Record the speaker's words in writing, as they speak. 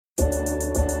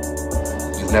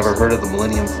Never heard of the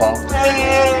Millennium Falcon?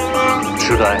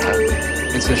 Should I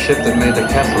have? It's a ship that made the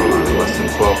Kessel Run in less than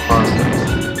 12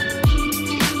 parsecs.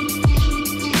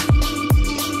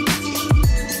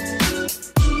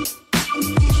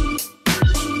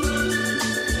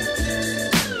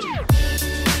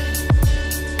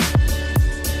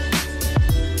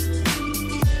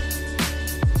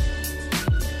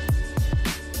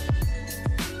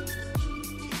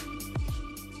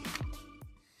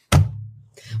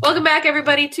 Welcome back,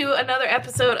 everybody, to another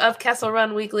episode of Kessel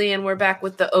Run Weekly, and we're back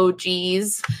with the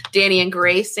OGs, Danny and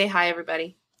Grace. Say hi,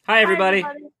 everybody. Hi, everybody.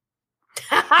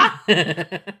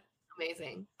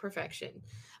 Amazing. Perfection.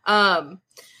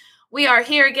 We are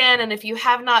here again, and if you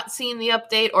have not seen the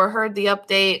update or heard the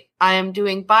update, I am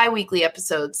doing bi-weekly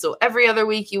episodes. So every other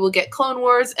week you will get Clone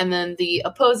Wars, and then the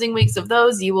opposing weeks of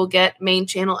those you will get main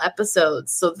channel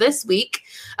episodes. So this week,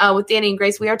 with Danny and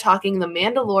Grace, we are talking the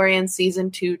Mandalorian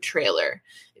Season 2 trailer.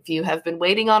 If you have been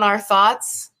waiting on our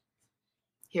thoughts,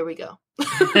 here we go.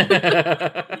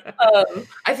 I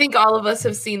think all of us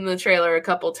have seen the trailer a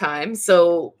couple times.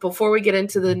 So before we get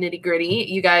into the nitty gritty,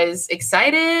 you guys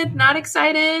excited, not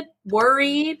excited,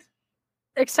 worried?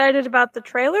 Excited about the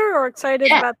trailer or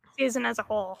excited about the season as a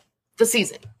whole? The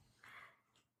season.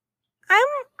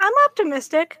 I'm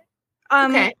optimistic.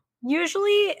 Okay.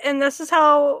 Usually, and this is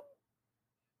how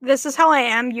I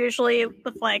am usually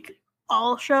with like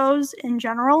all shows in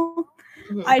general.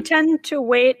 Mm-hmm. I tend to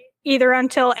wait either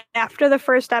until after the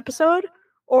first episode,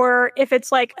 or if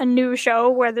it's like a new show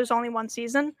where there's only one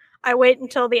season, I wait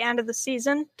until the end of the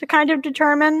season to kind of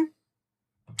determine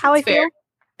how I feel.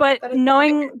 But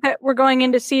knowing that we're going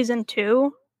into season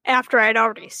 2 after I'd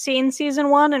already seen season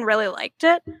 1 and really liked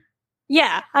it,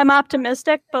 yeah, I'm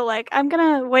optimistic, but like I'm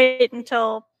gonna wait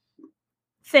until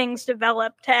things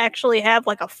develop to actually have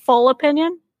like a full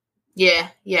opinion.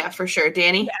 Yeah, for sure.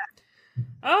 Danny?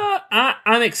 Yeah.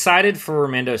 I'm excited for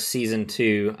Mando season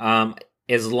 2,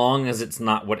 as long as it's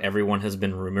not what everyone has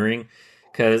been rumoring,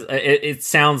 because it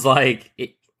sounds like,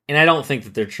 and I don't think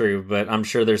that they're true, but I'm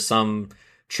sure there's some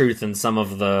truth in some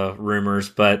of the rumors,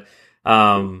 but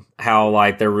how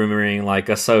like they're rumoring like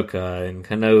Ahsoka and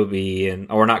Kenobi,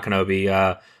 or not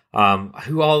Kenobi,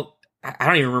 who all, I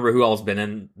don't even remember who all's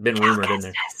been rumored in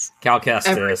there. Cal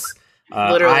Kestis.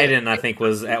 Iden, I think,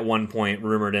 was at one point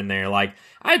rumored in there. Like,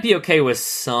 I'd be okay with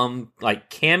some like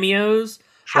cameos,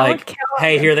 like,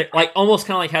 hey, here they, like, almost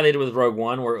kind of like how they did with Rogue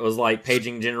One, where it was like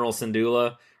paging General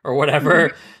Syndulla or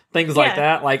whatever, things like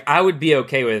that. Like, I would be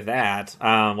okay with that.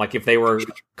 Like if they were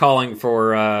calling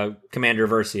for Commander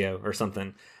Versio or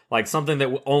something, like something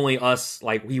that only us,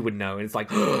 like, we would know, and it's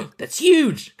like, oh, that's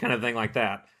huge, kind of thing like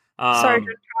that.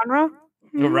 Sergeant Conroe.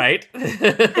 Right.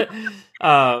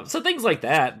 So things like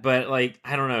that, but like,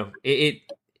 I don't know. It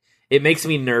makes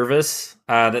me nervous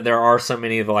that there are so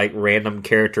many of like random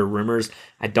character rumors.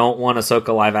 I don't want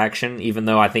Ahsoka live action, even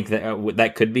though I think that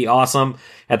that could be awesome.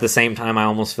 At the same time, I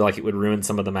almost feel like it would ruin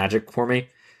some of the magic for me.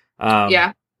 But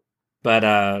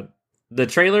the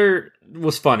trailer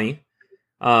was funny.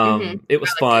 It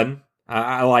was fun.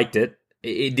 I liked it.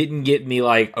 It didn't get me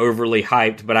like overly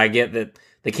hyped, but I get that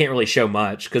they can't really show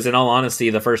much, because in all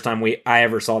honesty, the first time I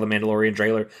ever saw the Mandalorian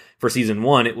trailer for season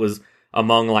 1, it was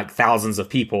among like thousands of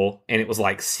people, and it was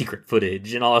like secret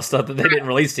footage and all that stuff that they didn't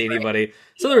release to anybody.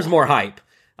 So there was more hype.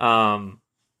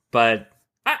 But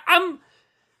I'm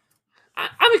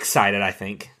excited. I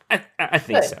think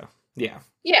so. Yeah.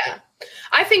 Yeah.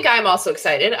 I think I'm also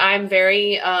excited. I'm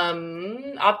very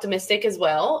optimistic as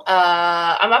well.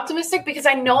 I'm optimistic because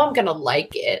I know I'm going to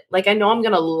like it. Like, I know I'm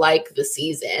going to like the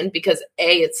season because,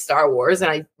 A, it's Star Wars, and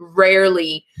I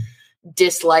rarely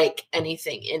dislike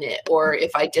anything in it. Or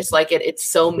if I dislike it, it's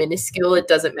so minuscule, it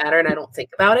doesn't matter, and I don't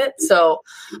think about it. So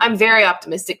I'm very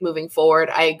optimistic moving forward.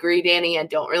 I agree, Danny. I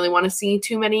don't really want to see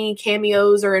too many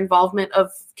cameos or involvement of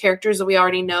characters that we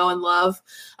already know and love.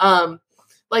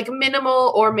 Like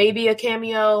minimal or maybe a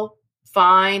cameo,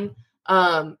 fine.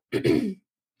 I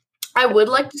would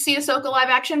like to see Ahsoka live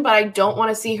action, but I don't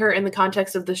want to see her in the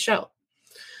context of the show.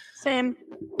 Same.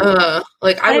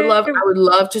 Like I would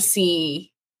love to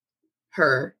see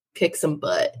her kick some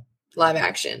butt live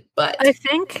action, but I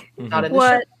think not in the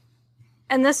show.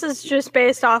 And this is just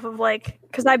based off of like,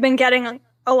 because I've been getting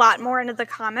a lot more into the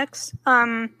comics.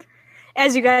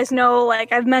 As you guys know,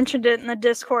 like I've mentioned it in the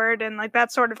Discord and like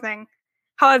that sort of thing.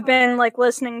 How I've been like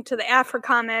listening to the Afra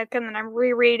comic, and then I'm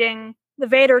rereading the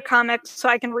Vader comic so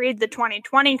I can read the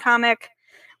 2020 comic,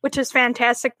 which is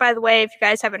fantastic, by the way. If you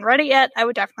guys haven't read it yet, I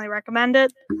would definitely recommend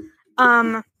it.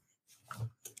 I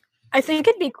think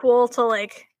it'd be cool to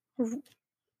like,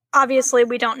 obviously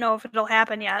we don't know if it'll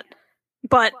happen yet,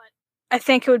 but I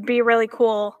think it would be really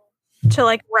cool to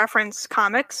like reference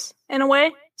comics in a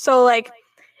way. So like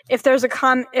if there's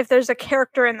a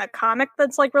character in the comic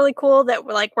that's like really cool that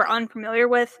we're unfamiliar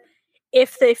with,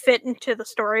 if they fit into the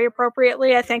story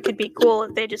appropriately, I think it'd be cool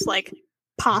if they just like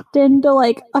popped into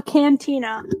like a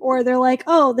cantina, or they're like,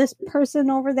 oh, this person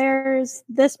over there is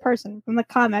this person from the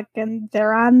comic and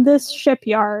they're on this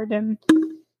shipyard and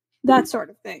that sort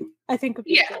of thing. I think would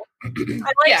be cool. I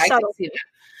like I can see that.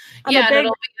 And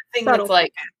it'll be a thing that's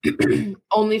like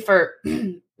only for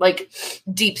like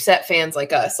deep set fans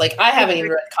like us. Like I haven't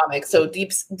even read comics, so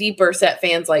deeper set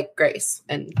fans like Grace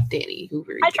and Danny who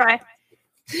read. I try.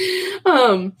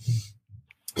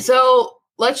 So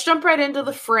let's jump right into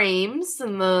the frames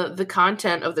and the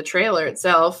content of the trailer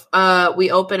itself.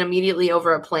 We open immediately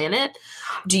over a planet.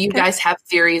 Do you guys have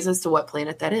theories as to what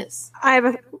planet that is? I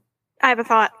have a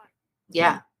thought.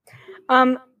 Yeah.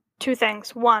 Two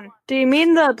things. One, do you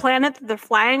mean the planet that they're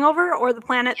flying over, or the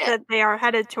planet that they are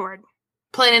headed toward?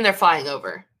 Planet they're flying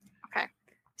over. Okay.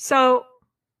 So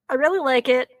I really like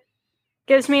it.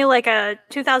 Gives me like a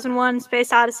 2001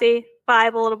 Space Odyssey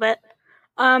vibe a little bit.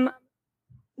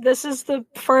 This is the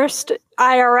first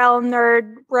IRL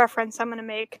nerd reference I'm going to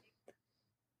make.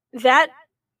 That,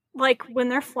 like, when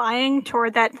they're flying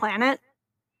toward that planet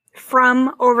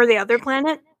from over the other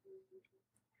planet,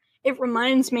 it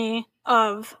reminds me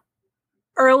of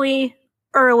early,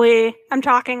 I'm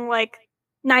talking like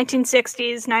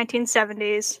 1960s,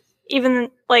 1970s,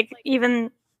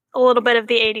 even a little bit of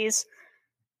the 80s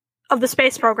of the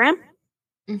space program.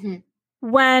 Mm-hmm.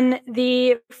 When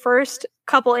the first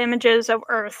couple images of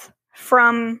Earth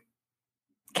from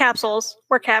capsules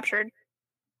were captured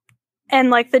and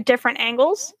like the different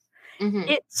angles,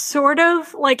 it sort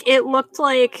of like, it looked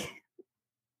like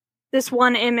this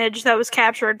one image that was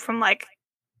captured from like,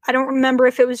 I don't remember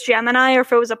if it was Gemini or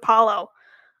if it was Apollo,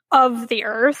 of the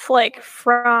Earth, like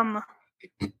from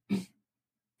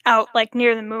out like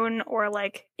near the moon or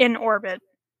like in orbit.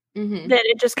 That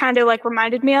it just kind of like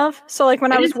reminded me of. So like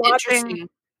when I was watching,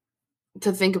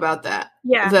 to think about that,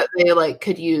 yeah, that they like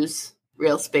could use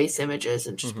real space images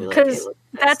and just be like, because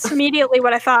that's immediately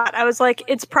what I thought. I was like,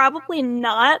 it's probably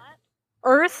not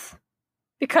Earth,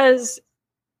 because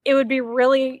it would be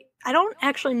really, I don't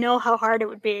actually know how hard it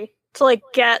would be to like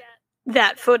get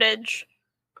that footage.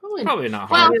 Probably not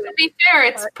hard. Well, to be fair,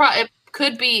 it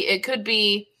could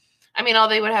be. I mean, all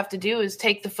they would have to do is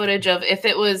take the footage of, if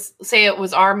it was, say it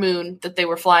was our moon that they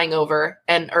were flying over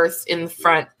and Earth's in the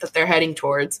front that they're heading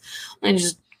towards, and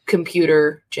just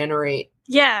computer generate.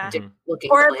 Yeah.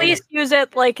 Or at least use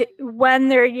it like when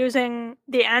they're using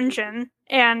the engine.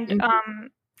 And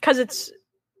because it's,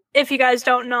 if you guys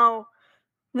don't know,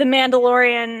 The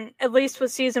Mandalorian, at least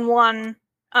with season 1,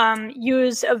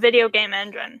 use a video game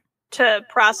engine to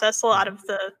process a lot of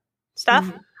the stuff.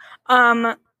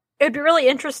 It'd be really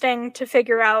interesting to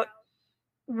figure out,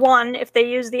 one, if they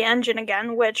use the engine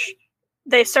again, which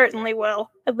they certainly will,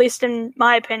 at least in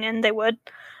my opinion, they would.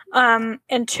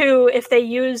 And two, if they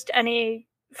used any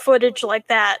footage like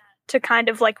that to kind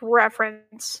of like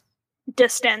reference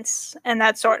distance and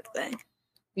that sort of thing.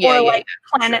 Or like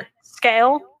planet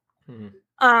scale.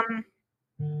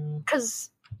 Because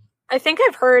I think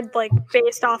I've heard, like,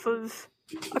 based off of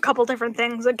a couple different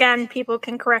things, again, people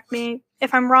can correct me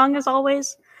if I'm wrong as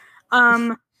always,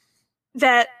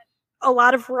 that a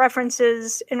lot of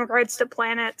references in regards to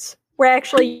planets were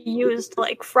actually used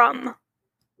like from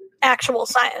actual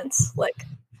science, like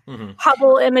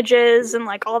Hubble images and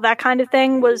like all that kind of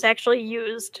thing was actually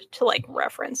used to like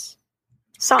reference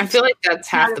something. I feel like that's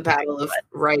half the battle of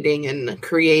writing and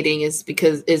creating is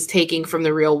taking from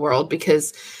the real world,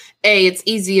 because it's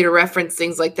easy to reference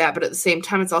things like that, but at the same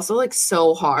time it's also like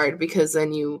so hard, because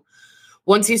then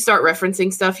once you start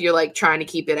referencing stuff, you're like trying to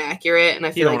keep it accurate, and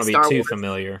I feel like Star Wars, too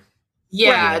familiar.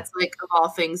 Yeah, it's like, of all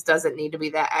things, doesn't need to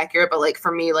be that accurate. But like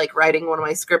for me, like writing one of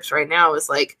my scripts right now is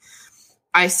like,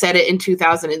 I said it in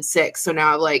 2006, so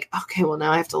now I'm like, okay, well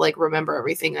now I have to like remember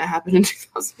everything that happened in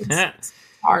 2006.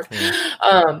 Hard,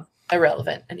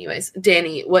 irrelevant. Anyways,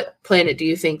 Danny, what planet do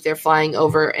you think they're flying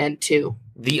over and to?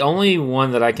 The only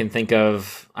one that I can think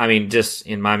of, I mean, just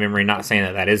in my memory, not saying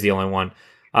that is the only one,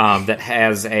 that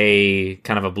has a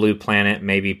kind of a blue planet,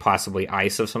 maybe possibly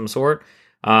ice of some sort.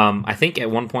 I think at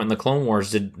one point in the Clone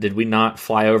Wars, did we not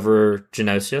fly over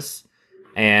Geonosis?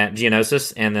 And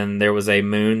then there was a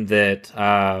moon that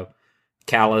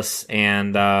Callus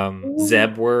and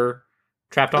Zeb were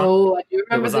trapped on. Oh, I do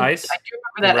remember ice. I do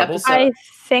remember that episode. I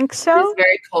think so. It's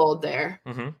very cold there.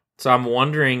 So I'm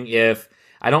wondering if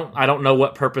I don't know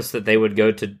what purpose that they would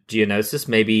go to Geonosis.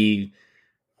 Maybe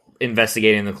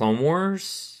investigating the Clone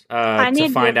Wars. to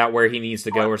find out where he needs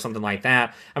to go or something like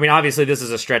that. I mean, obviously this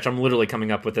is a stretch. I'm literally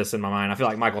coming up with this in my mind. I feel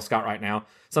like Michael Scott right now.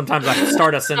 Sometimes I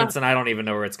start a sentence and I don't even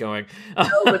know where it's going.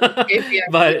 But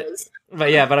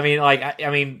I mean, like, I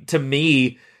mean, to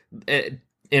me,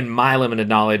 in my limited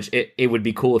knowledge, it would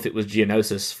be cool if it was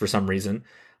Geonosis for some reason.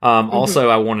 Also,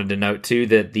 I wanted to note too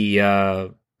that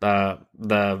the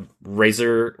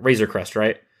Razor Crest,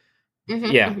 right?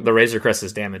 Yeah, the Razor Crest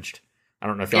is damaged. I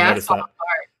don't know if y'all noticed that.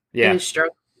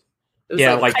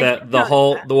 Yeah, like the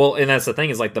whole and that's the thing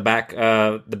is like the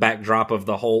backdrop of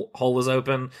the hole is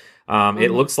open.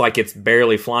 It looks like it's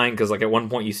barely flying because like at one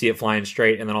point you see it flying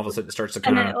straight and then all of a sudden it starts to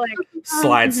kind of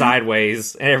slide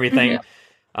sideways and everything.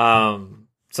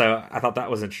 So I thought that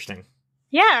was interesting.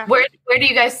 Yeah. Where do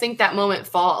you guys think that moment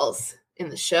falls in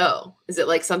the show? Is it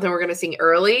like something we're going to see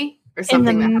early or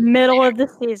something in the middle of the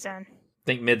season?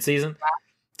 Think mid-season.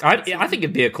 I think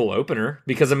it'd be a cool opener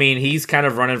because I mean he's kind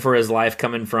of running for his life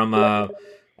coming from I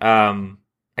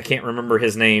can't remember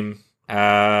his name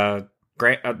Moff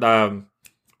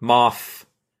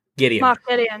Gideon. Moff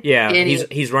Gideon. Yeah,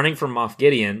 he's running from Moff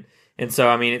Gideon, and so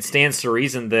I mean it stands to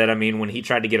reason that I mean when he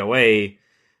tried to get away,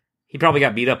 he probably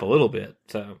got beat up a little bit.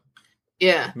 So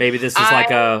yeah, maybe this is like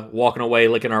a walking away,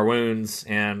 licking our wounds,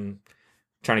 and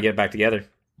trying to get back together.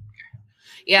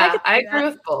 Yeah, I agree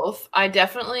with both. I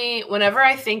definitely, whenever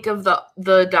I think of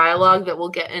the dialogue that we'll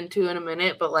get into in a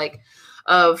minute, but like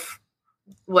of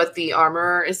what the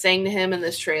armorer is saying to him in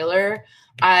this trailer,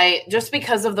 I just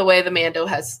because of the way the Mando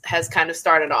has kind of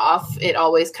started off, it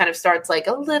always kind of starts like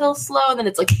a little slow, and then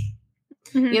it's like,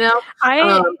 you know,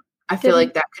 I feel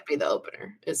like that could be the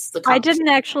opener. I didn't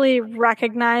actually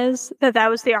recognize that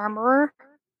was the armorer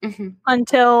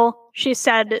until she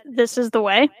said, "This is the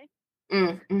way."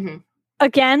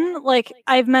 Again, like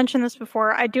I've mentioned this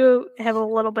before, I do have a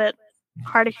little bit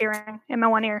hard of hearing in my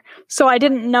one ear. So I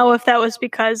didn't know if that was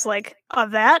because like of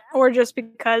that or just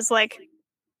because like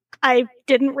I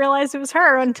didn't realize it was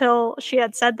her until she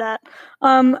had said that.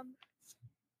 When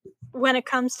it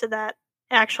comes to that,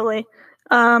 actually,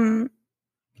 I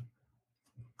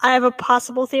have a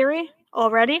possible theory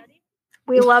already.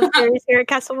 We love theories here at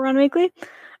Castle Run Weekly.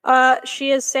 She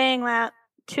is saying that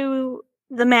to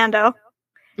the Mando.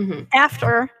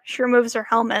 After she removes her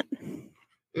helmet.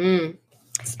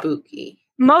 Spooky.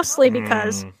 Mostly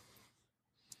because,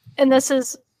 and this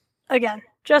is, again,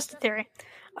 just a theory,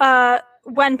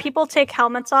 when people take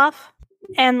helmets off,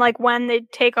 and like when they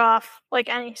take off like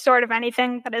any sort of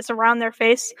anything that is around their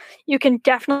face, you can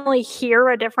definitely hear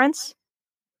a difference.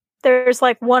 There's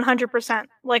like 100%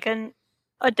 like a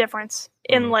difference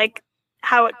in like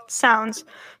how it sounds.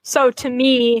 So to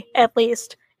me, at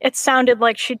least, it sounded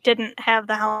like she didn't have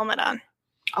the helmet on.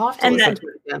 I'll have to listen to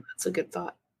it again. That's a good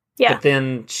thought. Yeah. But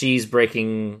then she's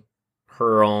breaking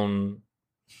her own,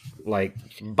 like,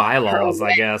 bylaws,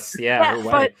 I guess. Yeah, her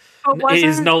way. But it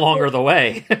is no longer the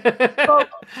way.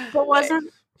 but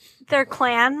wasn't their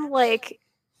clan, like...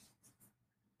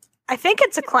 I think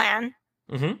it's a clan.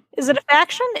 Is it a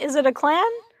faction? Is it a clan?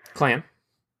 Clan.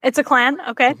 It's a clan?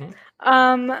 Okay.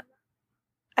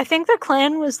 I think the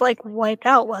clan was like wiped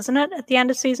out, wasn't it, at the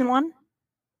end of season 1?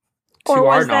 To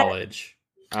our knowledge,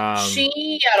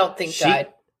 I don't think died.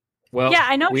 Well, yeah,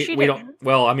 I know she didn't. don't.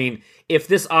 Well, I mean, if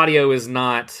this audio is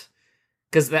not,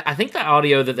 because I think the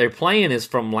audio that they're playing is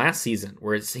from last season,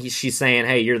 where she's saying,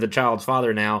 "Hey, you're the child's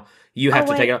father now. You have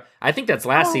to take it up." I think that's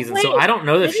last season, so I don't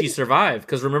know if she survived.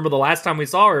 Because remember, the last time we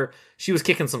saw her, she was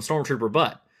kicking some stormtrooper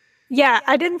butt. Yeah,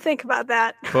 I didn't think about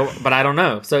that. But I don't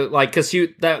know. So, like, because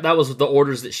that was the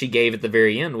orders that she gave at the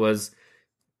very end was,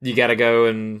 you got to go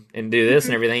and do this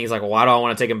and everything. He's like, well, why do I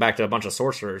want to take him back to a bunch of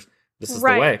sorcerers? This is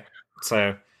the way.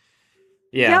 So,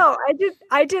 yeah. No,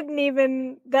 that didn't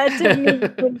even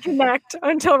connect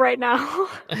until right now.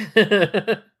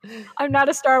 I'm not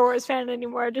a Star Wars fan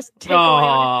anymore. Just take away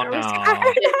my Star Wars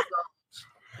card.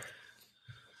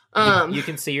 You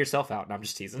can see yourself out. No, I'm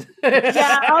just teasing.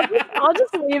 Yeah, I'll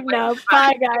just leave now.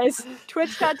 Bye, guys.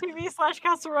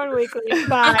 Twitch.tv/Castle Run Weekly.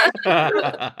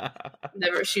 Bye.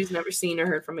 She's never seen or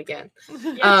heard from again.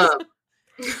 Yes.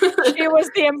 She was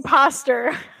the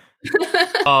imposter.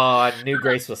 Oh, I knew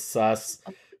Grace was sus.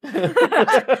 Vote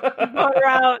her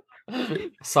out.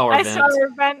 Saw her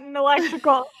vent in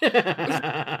electrical.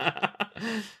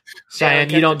 Cheyenne,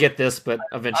 you don't get this, but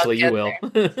eventually you will.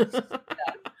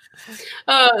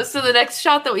 So the next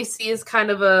shot that we see is kind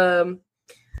of a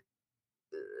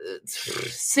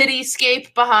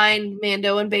cityscape behind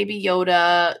Mando and Baby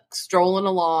Yoda strolling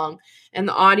along, and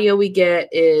the audio we get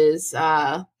is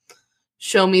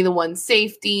 "Show me the one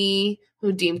safety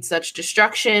who deemed such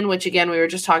destruction," which again we were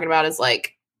just talking about is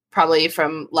like probably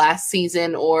from last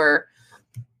season or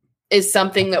is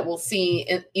something that we'll see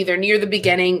either near the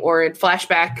beginning or in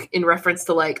flashback in reference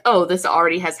to like, oh, this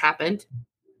already has happened.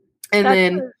 And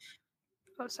then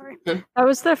sorry. That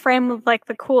was the frame of like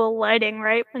the cool lighting,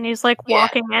 right? When he's like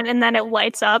walking in and then it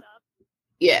lights up.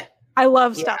 Yeah. I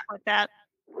love stuff like that.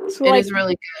 So, it is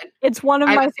really good. It's one of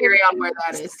I my have a theory on where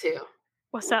that is too.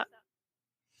 What's up?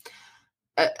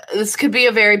 This could be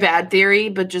a very bad theory,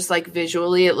 but just like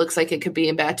visually, it looks like it could be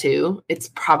in Batuu. It's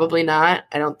probably not.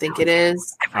 I don't think it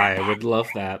is. I would love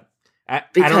that. I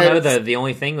don't know. The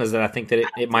only thing was that I think that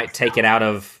it might take it out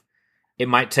of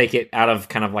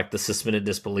kind of like the suspended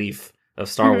disbelief of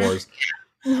Star Wars.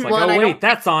 It's like, oh wait,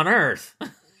 that's on Earth.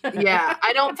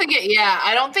 I don't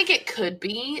think it could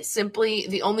be. Simply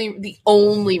the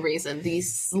only reason, the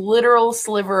literal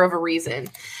sliver of a reason,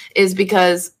 is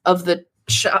because of the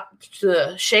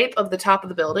shape of the top of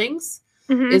the buildings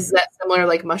is that similar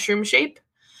like mushroom shape.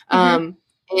 And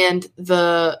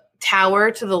the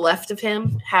tower to the left of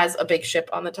him has a big ship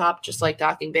on the top, just like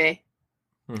Docking Bay.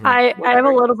 I have a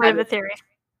little bit of a theory.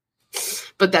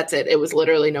 But that's it. It was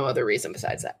literally no other reason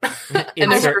besides that.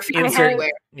 And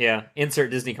insert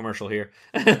Disney commercial here.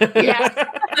 I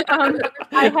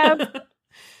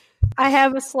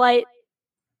have a slight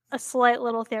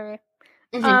little theory.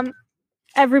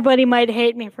 Everybody might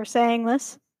hate me for saying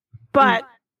this, but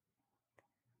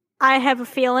I have a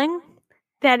feeling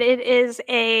that it is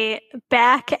a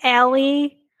back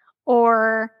alley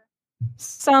or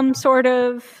some sort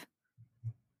of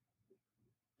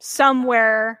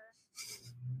somewhere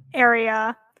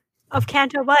area of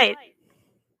Canto Bight.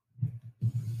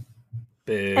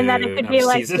 Boo, and that it could be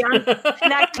like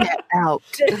connected out.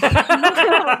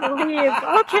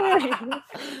 Okay.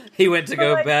 He went to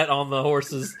go bet on the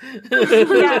horses.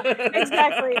 Yeah,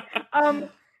 exactly.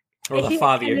 Or the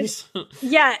fathers.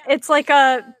 Yeah, it's like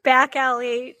a back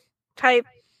alley type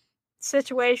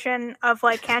situation of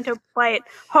like Canto Bight.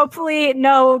 Hopefully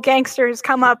no gangsters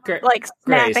come up like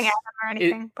snapping at them or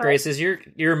anything. Grace, is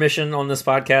your mission on this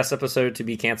podcast episode to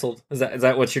be canceled? Is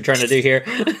that what you're trying to do here?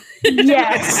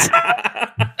 Yes.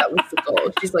 That was the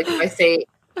goal. She's like, if I say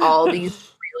all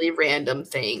these really random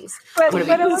things, I'm going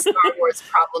to be Star Wars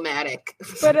problematic.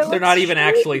 They're not even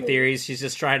actually theories. She's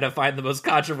just trying to find the most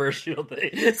controversial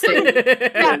thing.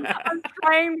 Yeah, I'm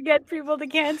trying to get people to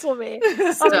cancel me.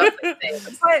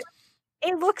 But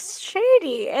it looks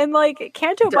shady, and like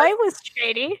Canto Bight was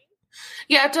shady.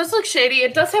 Yeah, it does look shady.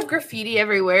 It does have graffiti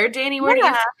everywhere. Danny, where do you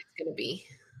think it's going to be?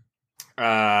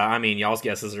 I mean, y'all's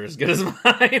guesses are as good as mine.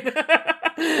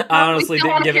 I honestly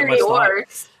didn't give it much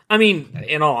thought. I mean,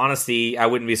 in all honesty, I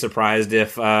wouldn't be surprised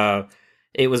if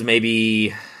it was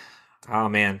maybe. Oh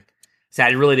man, see, I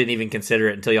really didn't even consider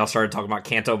it until y'all started talking about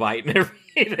Canto Bight and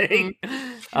everything.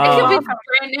 It could be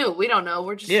brand new. We don't know.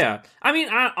 We're just I mean,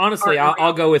 honestly,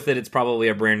 I'll go with it. It's probably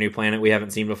a brand new planet we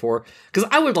haven't seen before because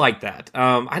I would like that.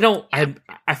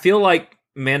 I feel like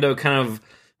Mando kind of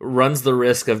runs the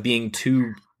risk of being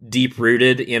too deep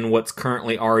rooted in what's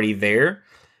currently already there,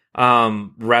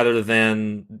 rather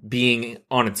than being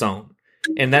on its own.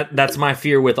 And that's my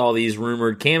fear with all these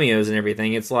rumored cameos and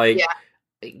everything. It's like,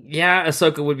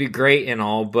 Ahsoka would be great and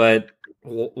all, but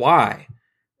why?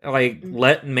 Like,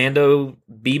 let Mando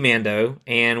be Mando,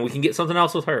 and we can get something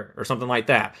else with her, or something like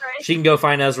that. Right. She can go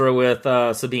find Ezra with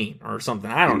Sabine, or something.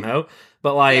 I don't know.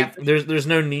 But, like, there's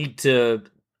no need to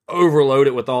overload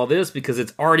it with all this, because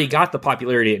it's already got the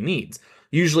popularity it needs.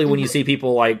 Usually when you see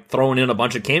people, like, throwing in a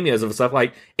bunch of cameos of stuff,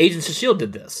 like, Agents of S.H.I.E.L.D.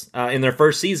 did this in their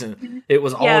first season. It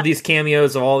was all of these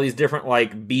cameos of all these different,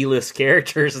 like, B-list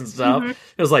characters and stuff.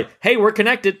 It was like, hey, we're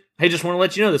connected. Hey, just want to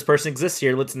let you know this person exists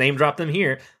here. Let's name drop them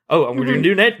here. Oh, and we're going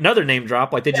to do another name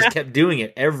drop. Like, they just kept doing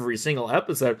it every single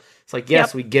episode. It's like,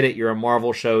 yes, we get it. You're a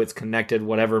Marvel show. It's connected.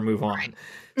 Whatever. Move on.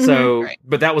 So,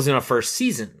 but that was in a first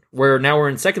season. Where now we're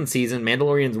in second season.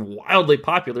 Mandalorian's wildly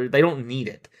popular. They don't need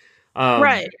it.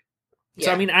 Right.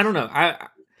 So, I mean, I don't know.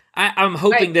 I'm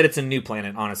hoping that it's a new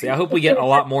planet, honestly. I hope we get a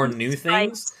lot more new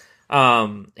things.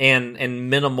 And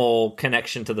minimal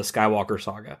connection to the Skywalker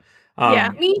saga.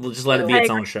 We'll just let it be its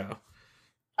own show.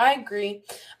 I agree.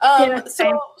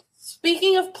 So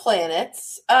speaking of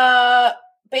planets,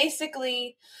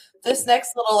 basically this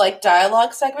next little like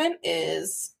dialogue segment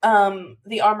is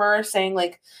the armorer saying,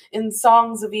 like, in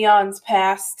songs of eons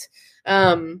past,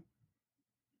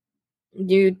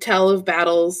 you tell of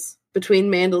battles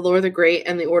between Mandalore the Great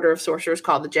and the Order of Sorcerers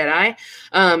called the Jedi.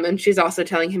 And she's also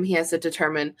telling him he has to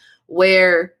determine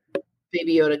where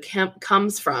Baby Yoda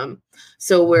comes from.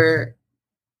 So we're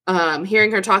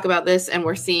hearing her talk about this, and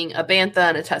we're seeing a Bantha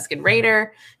and a Tusken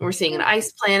Raider, and we're seeing an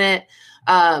ice planet.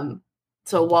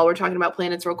 So while we're talking about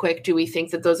planets real quick, do we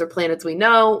think that those are planets we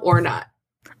know or not?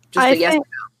 Just a yes or no?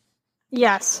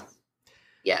 Yes.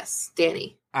 Yes,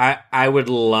 Danny. I would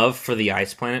love for the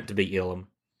ice planet to be Ilum.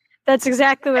 That's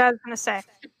exactly what I was going to say.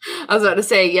 I was about to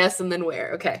say yes, and then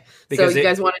where? Okay, Because so you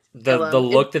guys wanted the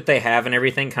look that they have and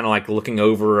everything, kind of like looking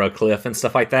over a cliff and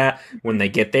stuff like that. When they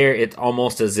get there, it's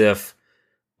almost as if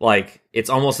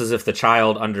the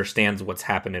child understands what's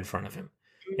happened in front of him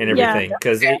and everything.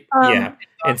 Because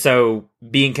and so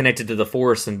being connected to the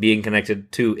Force and being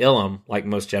connected to Ilum, like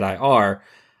most Jedi are,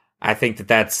 I think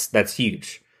that's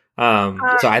huge. So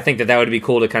I think that would be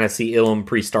cool to kind of see Ilum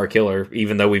pre-Star Killer,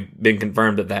 even though we've been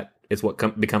confirmed that is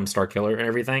what becomes Star Killer and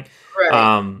everything.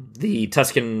 Right. The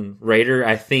Tusken Raider,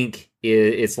 I think,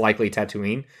 it's likely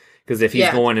Tatooine, because if he's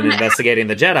going and investigating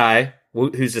the Jedi,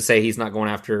 who's to say he's not going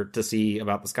after to see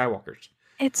about the Skywalkers?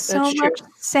 It's so much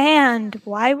sand.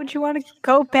 Why would you want to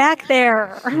go back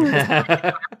there?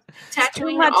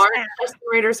 Tatooine, are Tusken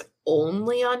Raiders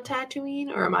only on Tatooine,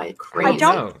 or am I crazy?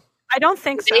 I don't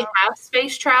think so. They have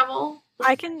space travel.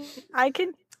 I can put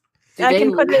it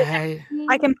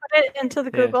into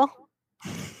the Google.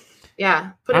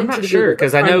 Yeah, I'm not sure,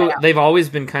 because I know they've always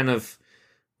been kind of.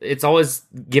 It's always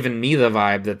given me the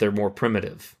vibe that they're more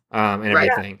primitive and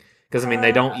everything. Because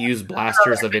they don't use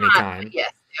blasters of any kind.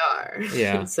 Yes, they are.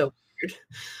 Yeah, it's so weird.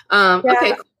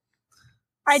 Okay, cool.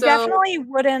 I definitely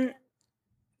wouldn't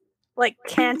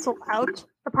cancel out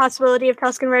the possibility of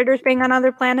Tusken Raiders being on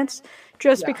other planets,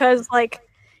 just because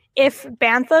if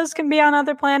Banthas can be on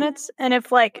other planets, and if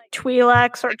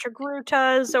Twi'leks or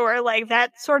Togrutas or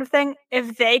that sort of thing,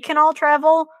 if they can all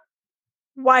travel,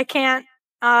 why can't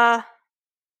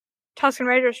Tusken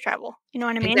Raiders travel? You know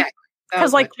what I mean?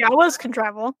 Because Jawas can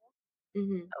travel.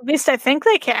 Mm-hmm. At least I think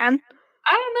they can.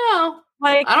 I don't know.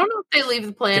 I don't know if they leave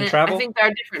the planet. I think there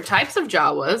are different types of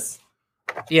Jawas.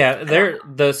 Yeah,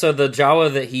 the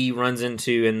Jawa that he runs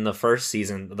into in the first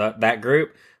season, that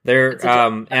group, they're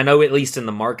I know at least in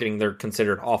the marketing they're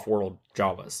considered off-world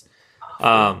Jawas.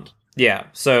 Yeah,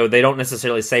 so they don't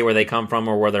necessarily say where they come from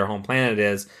or where their home planet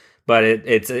is, but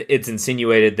it's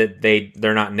insinuated that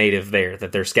they're not native there,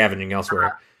 that they're scavenging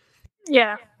elsewhere.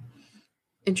 Yeah.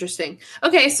 Interesting.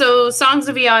 Okay, so Songs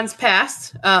of Eons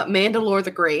Past, Mandalore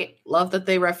the Great. Love that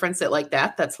they reference it like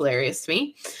that. That's hilarious to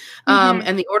me.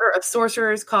 And the Order of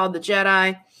Sorcerers called the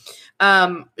Jedi.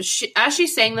 As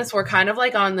she's saying this, we're kind of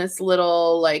on this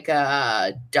little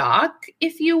dock,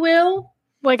 if you will.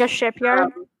 Like a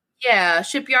shipyard?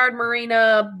 Shipyard,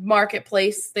 marina,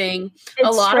 marketplace thing.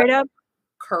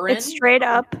 It's straight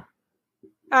up.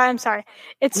 I'm sorry.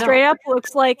 It straight up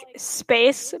looks like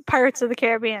space Pirates of the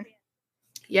Caribbean.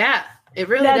 Yeah, it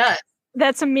really does.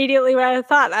 That's immediately what I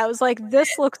thought. I was like,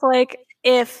 this looks like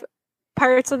if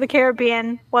Pirates of the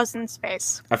Caribbean was in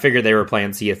space. I figured they were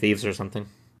playing Sea of Thieves or something.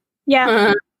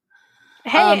 Yeah.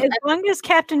 Hey, as long as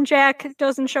Captain Jack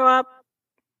doesn't show up,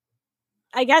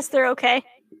 I guess they're okay.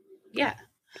 Yeah.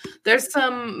 There's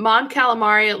some Mon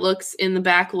Calamari, it looks, in the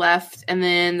back left, and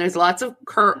then there's lots of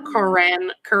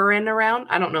Kuran around.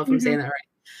 I don't know if I'm saying that right.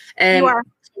 And you are.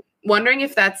 Wondering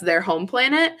if that's their home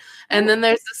planet. And then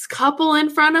there's this couple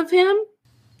in front of him,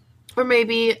 or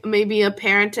maybe a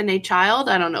parent and a child.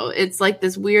 I don't know. It's like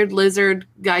this weird lizard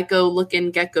Geico-looking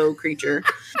gecko creature.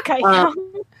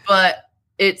 But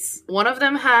it's one of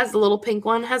them has the little pink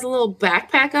one has a little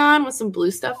backpack on with some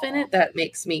blue stuff in it that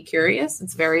makes me curious.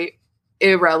 It's very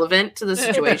irrelevant to the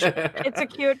situation. It's a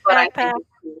cute backpack.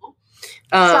 Cool.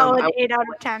 Solid 8 out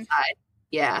of 10.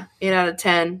 Yeah, 8 out of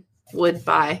 10 would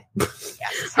buy.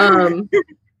 Yes.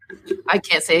 I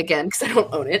can't say again because I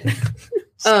don't own it.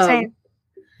 Same.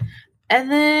 And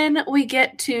then we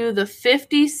get to the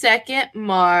 50-second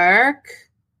mark.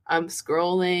 I'm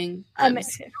scrolling. I'm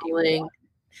scrolling.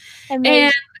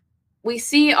 And we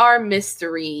see our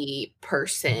mystery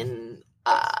person.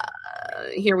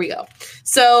 Here we go.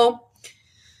 So,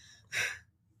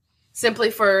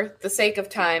 simply for the sake of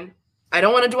time, I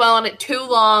don't want to dwell on it too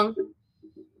long.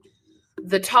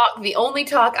 The only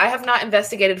talk, I have not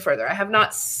investigated further. I have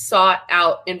not sought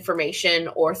out information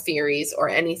or theories or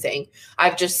anything.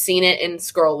 I've just seen it in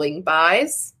scrolling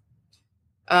bys.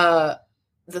 The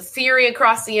theory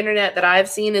across the internet that I've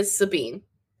seen is Sabine.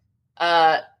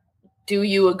 Do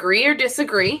you agree or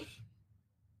disagree?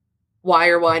 Why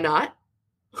or why not?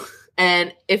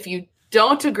 And if you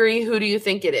don't agree, who do you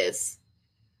think it is?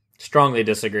 Strongly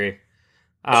disagree.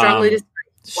 Strongly disagree.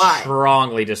 Why?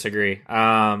 Strongly disagree.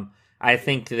 I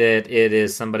think that it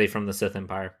is somebody from the Sith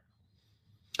Empire.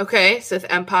 Okay, Sith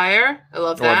Empire. I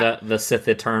love that. Or the Sith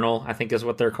Eternal, I think is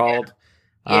what they're called.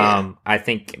 Yeah. I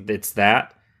think it's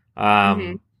that.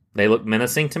 They look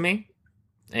menacing to me.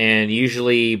 And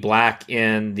usually black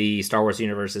in the Star Wars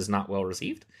universe is not well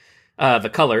received.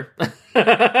 The color.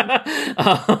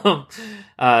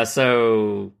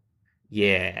 So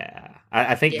Yeah.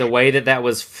 I think Yeah. the way that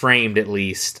was framed, at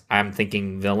least, I'm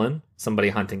thinking villain, somebody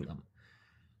hunting them.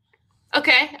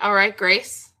 Okay. All right,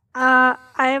 Grace. I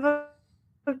have a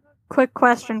quick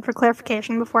question for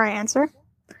clarification before I answer.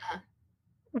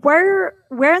 Where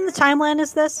in the timeline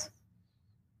is this?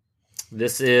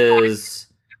 This is,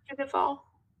 After the fall.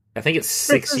 I think it's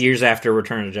 6 years after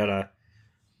Return of the Jedi.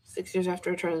 6 years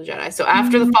after Return of the Jedi. So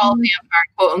after the fall of the Empire,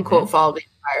 quote unquote, fall of the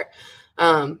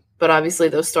Empire. But obviously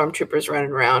those stormtroopers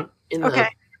running around in the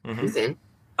season.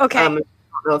 Okay. I don't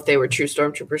know if they were true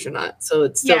stormtroopers or not. So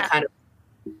it's still kind of.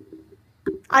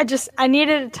 I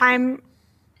needed a time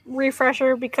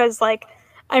refresher because like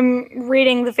I'm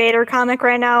reading the Vader comic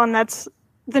right now, and that's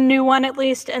the new one at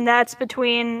least, and that's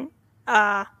between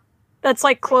that's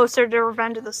like closer to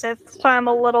Revenge of the Sith. So I'm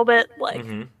a little bit like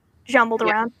jumbled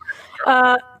around.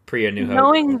 Pre A New Hope.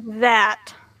 Knowing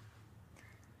that,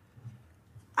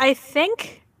 I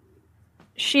think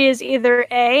she is either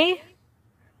A,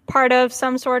 part of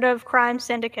some sort of crime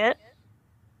syndicate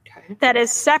that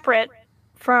is separate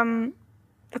from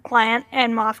the client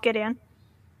and Moff Gideon,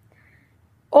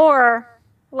 or,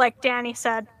 like Danny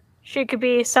said, she could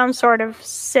be some sort of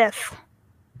Sith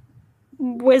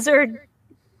wizard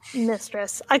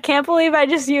mistress. I can't believe I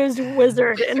just used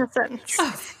wizard in a sentence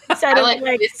instead of like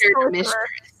wizard sorcerer. mistress.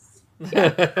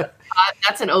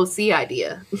 That's an OC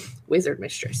idea. Wizard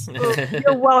mistress.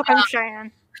 You're welcome,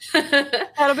 Cheyenne.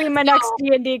 That'll be my next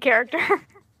D&D character.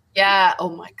 Yeah. Oh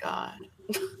my god.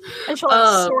 And she'll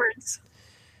have swords.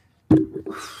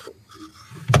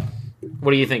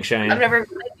 What do you think, Cheyenne? I've never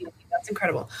played D&D. That's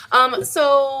incredible.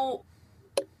 So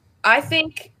I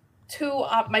think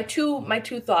my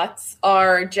two thoughts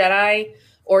are Jedi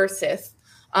or Sith.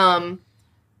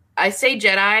 I say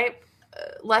Jedi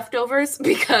leftovers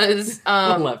because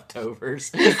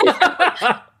leftovers.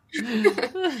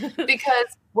 because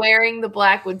wearing the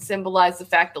black would symbolize the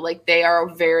fact that like they are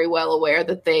very well aware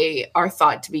that they are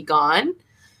thought to be gone.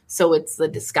 So it's the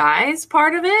disguise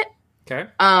part of it. Okay.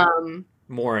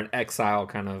 More an exile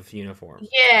kind of uniform.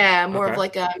 Yeah, more of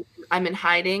like a I'm in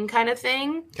hiding kind of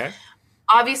thing. Okay.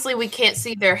 Obviously, we can't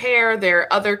see their hair,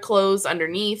 their other clothes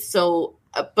underneath. So,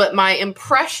 but my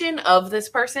impression of this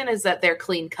person is that they're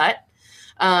clean cut,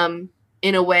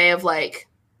 in a way of like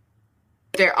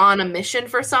they're on a mission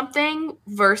for something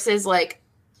versus like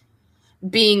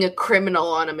being a criminal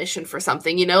on a mission for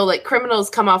something. You know, like criminals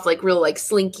come off like real like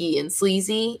slinky and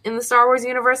sleazy in the Star Wars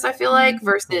universe. I feel like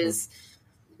versus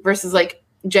like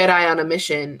Jedi on a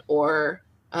mission or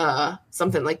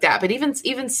something like that. But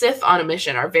even Sith on a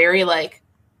mission are very like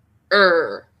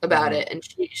about it, and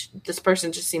this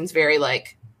person just seems very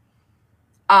like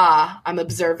I'm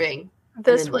observing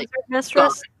This then, like, wizard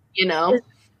mistress, gone, you know,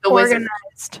 the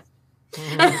organized.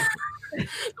 the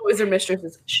wizard mistress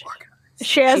is organized.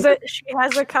 She has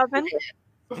a coven.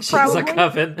 She's a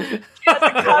coven. She has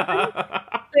a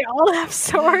coven. They all have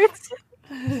swords.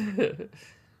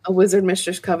 A wizard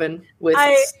mistress coven with.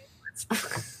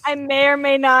 I may or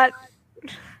may not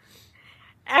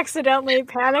accidentally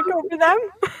panic over them,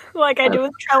 like I do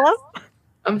with Trella.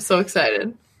 I'm so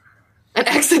excited. An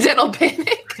accidental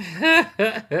panic.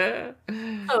 I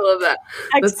love that.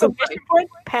 That's so funny. Point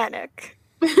panic.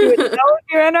 You would know if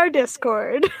you're in our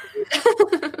Discord.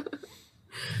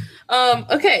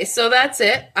 Okay, so that's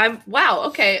it.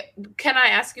 Okay. Can I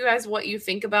ask you guys what you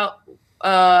think about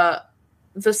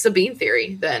the Sabine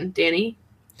theory then, Danny?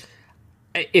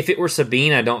 If it were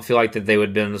Sabine, I don't feel like that they would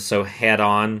have been so head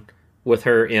on with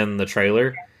her in the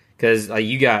trailer, because like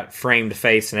you got framed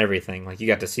face and everything, like you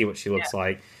got to see what she looks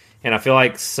like, and I feel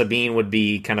like Sabine would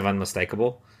be kind of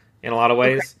unmistakable in a lot of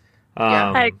ways. Okay.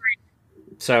 I agree.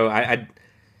 So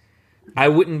I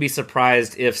wouldn't be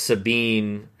surprised if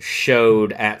Sabine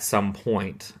showed at some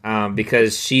point,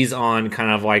 because she's on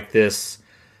kind of like this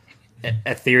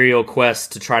ethereal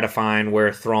quest to try to find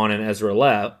where Thrawn and Ezra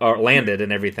landed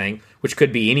and everything, which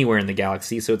could be anywhere in the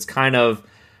galaxy. So it's kind of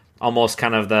almost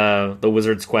kind of the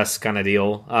Wizard's Quest kind of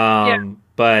deal.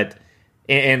 But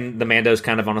and the Mando's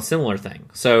kind of on a similar thing.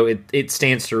 So it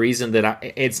stands to reason that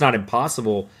it's not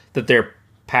impossible that their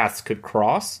paths could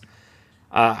cross.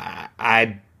 I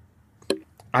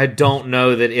don't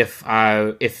know that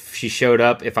if she showed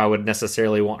up, if I would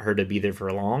necessarily want her to be there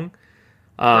for long.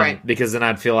 Right. Because then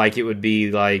I'd feel like it would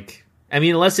be like, I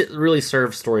mean, unless it really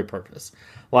serves story purpose.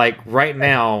 Like right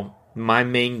now, my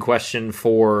main question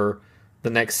for the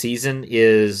next season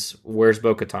is, where's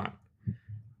Bo-Katan?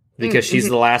 Because she's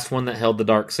the last one that held the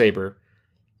Darksaber,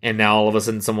 and now all of a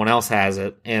sudden someone else has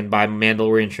it. And by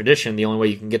Mandalorian tradition, the only way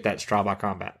you can get that is trial by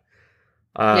combat.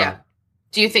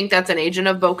 Do you think that's an agent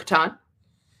of Bo-Katan?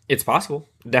 It's possible.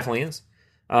 It definitely is.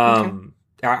 Okay.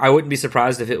 I wouldn't be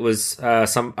surprised if it was a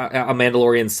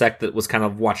Mandalorian sect that was kind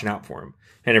of watching out for him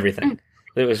and everything.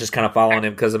 It was just kind of following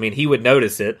him because, I mean, he would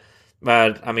notice it.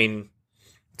 But, I mean,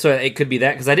 so it could be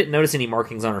that because I didn't notice any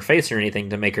markings on her face or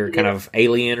anything to make her kind of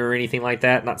alien or anything like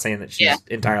that. Not saying that she's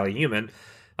entirely human.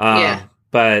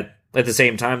 But at the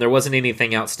same time, there wasn't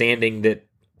anything outstanding that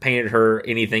painted her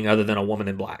anything other than a woman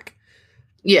in black.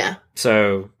 Yeah.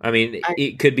 So, I mean,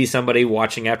 it could be somebody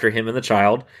watching after him and the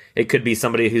child. It could be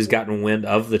somebody who's gotten wind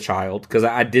of the child. Because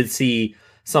I did see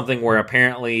something where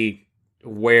apparently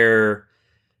where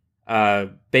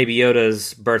Baby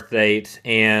Yoda's birth date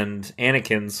and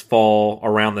Anakin's fall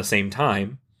around the same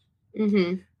time.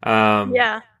 Mm-hmm.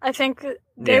 Yeah, I think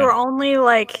they were only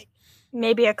like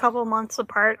maybe a couple months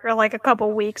apart or like a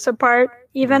couple weeks apart.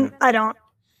 Even I don't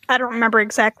remember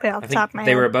exactly off the top of my head.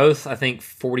 They were both, I think,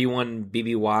 41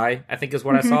 BBY, I think is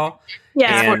what I saw.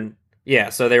 Yeah. And yeah,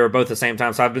 so they were both the same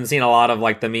time. So I've been seeing a lot of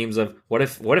like the memes of what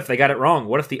if they got it wrong?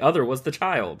 What if the other was the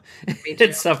child?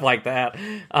 And stuff like that.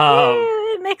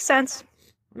 It makes sense.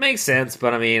 Makes sense,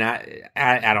 but I mean,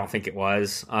 I don't think it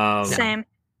was. Same.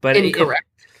 But Incorrect.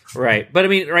 Right. But I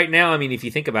mean, right now, I mean, if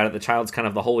you think about it, the child's kind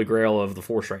of the holy grail of the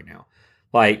Force right now.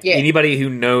 Like, anybody who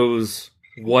knows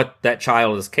what that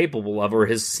child is capable of or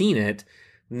has seen it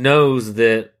knows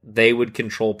that they would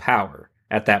control power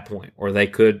at that point, or they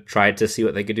could try to see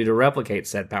what they could do to replicate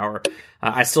said power.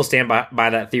 I still stand by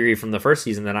that theory from the first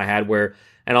season that I had where,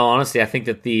 in all honesty, I think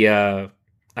that the,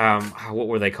 what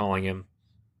were they calling him?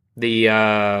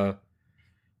 The,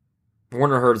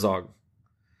 Werner Herzog.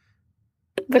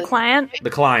 The client? The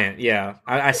client, yeah.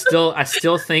 I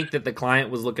still think that the client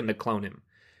was looking to clone him.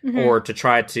 Or to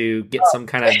try to get some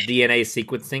kind of DNA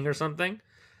sequencing or something.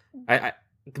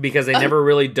 Because they never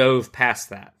really dove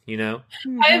past that, you know?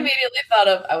 I immediately thought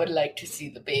of, I would like to see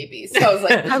the baby. So I was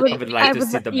like, I would like to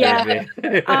see the baby.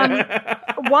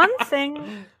 One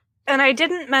thing, and I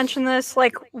didn't mention this,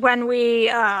 like, when we,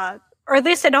 or at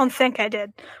least I don't think I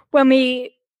did, when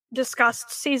we discussed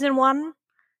season 1,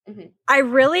 I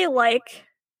really like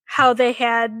how they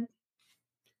had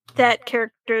that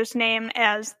character's name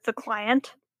as the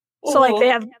client. So, like, they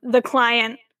have the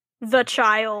client, the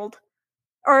child,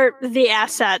 or the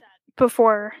asset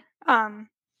before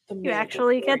you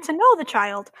actually get to know the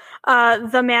child.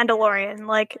 The Mandalorian,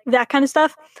 like, that kind of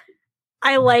stuff.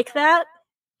 I like that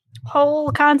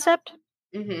whole concept.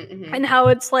 And how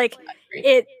it's, like,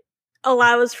 it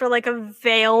allows for, like, a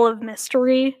veil of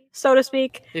mystery, so to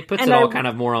speak. It puts it all kind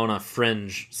of more on a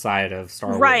fringe side of Star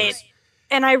Wars. Right.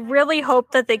 And I really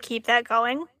hope that they keep that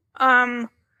going.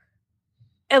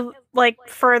 Like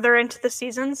further into the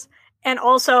seasons. And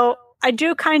also I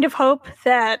do kind of hope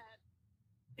that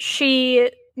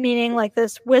she, meaning like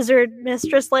this wizard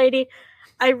mistress lady,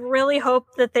 I really hope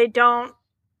that they don't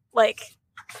like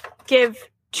give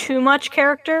too much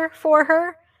character for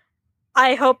her.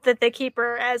 I hope that they keep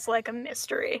her as like a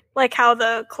mystery, like how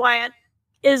the client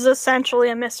is essentially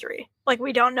a mystery. Like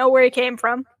we don't know where he came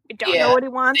from. We don't know what he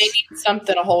wants. They need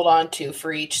something to hold on to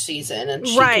for each season, and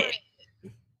right.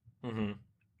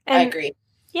 I agree.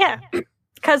 Yeah,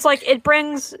 because like it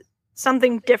brings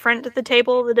something different to the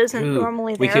table that isn't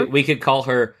normally there. We could call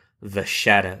her the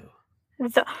Shadow. I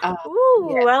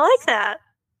like that.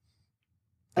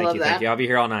 Thank you. I'll be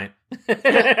here all night.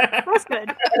 That's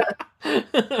good.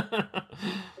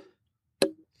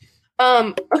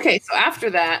 Okay, so after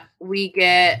that we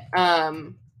get a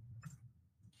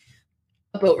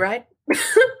boat ride.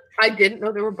 I didn't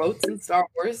know there were boats in Star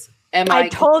Wars. I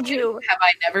told you. Have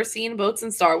I never seen boats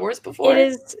in Star Wars before? It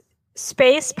is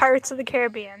Space Pirates of the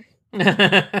Caribbean.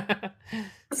 That's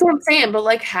what I'm saying, but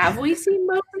like, have we seen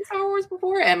boats in Star Wars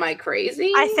before? Am I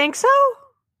crazy? I think so.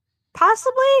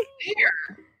 Possibly.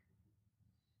 Where?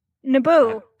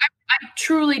 Naboo. I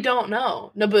truly don't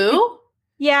know. Naboo?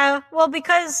 Yeah, well,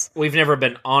 because we've never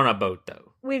been on a boat,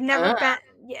 though. We've never been.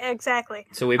 Yeah, exactly.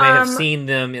 So we may have seen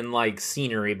them in like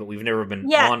scenery, but we've never been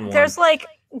on one. There's like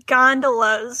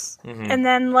gondolas and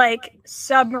then like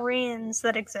submarines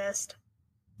that exist,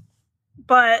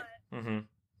 but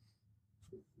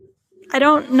I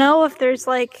don't know if there's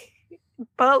like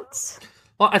boats.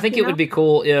 Well, I think it would be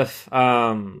cool if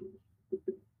I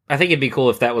think it'd be cool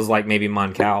if that was like maybe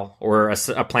Mon Cal or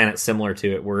a planet similar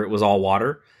to it where it was all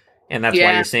water. And that's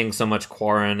why you're seeing so much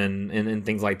Quarren and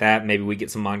things like that. Maybe we get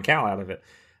some Mon Cal out of it.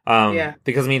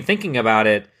 Because, I mean, thinking about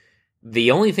it,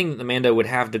 the only thing that the Mando would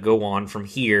have to go on from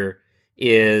here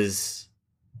is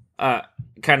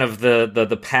kind of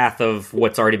the path of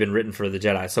what's already been written for the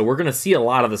Jedi. So we're going to see a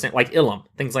lot of the same, like Ilum,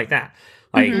 things like that.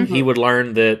 Like, he would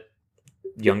learn that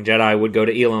young Jedi would go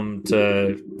to Elam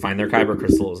to find their kyber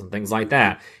crystals and things like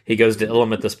that. He goes to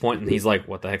Elam at this point and he's like,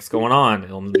 what the heck's going on?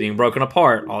 Elam's being broken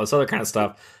apart, all this other kind of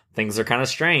stuff. Things are kind of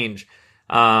strange.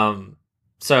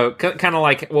 So kind of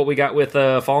like what we got with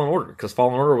Fallen Order, because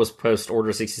Fallen Order was post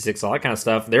Order 66, all that kind of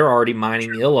stuff. They're already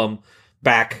mining Elam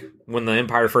back when the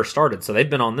Empire first started, so they've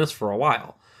been on this for a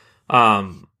while.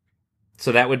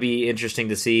 So that would be interesting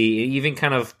to see, even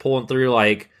kind of pulling through,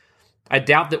 like, I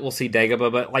doubt that we'll see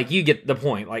Dagobah, but, like, you get the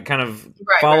point, like, kind of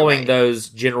following those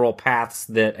general paths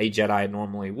that a Jedi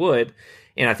normally would,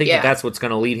 and I think that's what's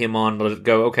going to lead him on to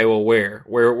go, okay, well, where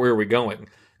are we going?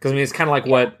 Because, I mean, it's kind of like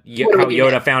how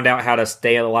Yoda found out how to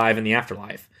stay alive in the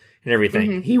afterlife and everything.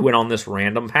 Mm-hmm. He went on this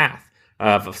random path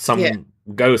of some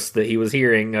ghost that he was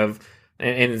hearing of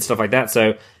and stuff like that.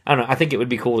 So, I don't know. I think it would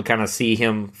be cool to kind of see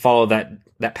him follow that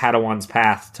Padawan's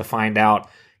path to find out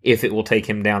if it will take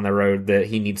him down the road that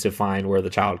he needs to find where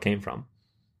the child came from.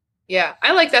 Yeah,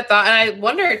 I like that thought. And I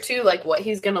wonder, too, like, what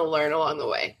he's going to learn along the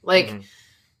way. Like,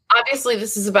 obviously,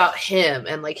 this is about him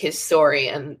and, like, his story,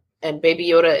 and Baby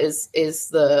Yoda is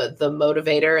the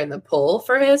motivator and the pull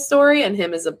for his story, and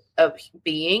him as a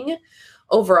being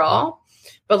overall.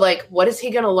 But, like, what is he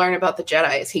going to learn about the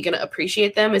Jedi? Is he going to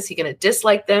appreciate them? Is he going to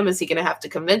dislike them? Is he going to have to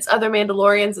convince other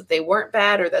Mandalorians that they weren't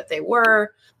bad or that they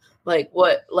were? Like,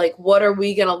 what are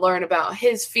we going to learn about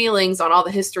his feelings on all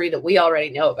the history that we already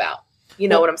know about? You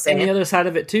know what I'm saying? And the other side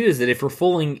of it, too, is that if we're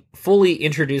fully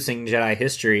introducing Jedi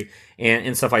history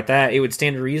and stuff like that, it would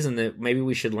stand to reason that maybe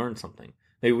we should learn something.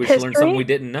 Maybe we should learn something we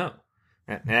didn't know.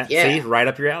 See, right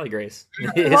up your alley, Grace.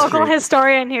 Local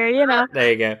historian here, you know.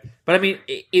 There you go. But I mean,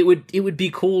 it would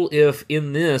be cool if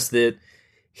in this that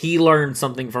he learned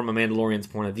something from a Mandalorian's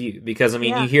point of view. Because I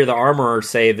mean, you hear the armorer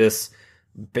say this,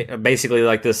 basically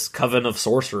like this coven of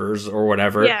sorcerers or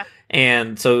whatever. Yeah.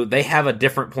 And so they have a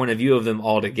different point of view of them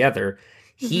altogether.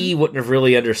 He wouldn't have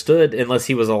really understood unless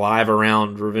he was alive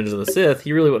around Revenge of the Sith.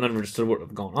 He really wouldn't have understood what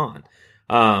was going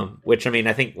on. Which, I mean,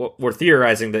 I think we're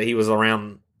theorizing that he was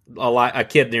around a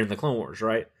kid during the Clone Wars,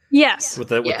 right? Yes. With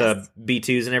the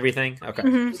B2s and everything? Okay.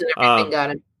 Everything got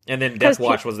him. And then Death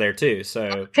Watch was there, too.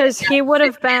 So because he would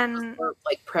have been...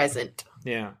 like, present.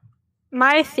 Yeah.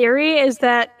 My theory is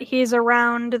that he's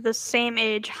around the same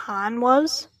age Han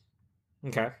was.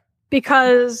 Okay.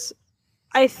 Because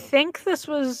I think this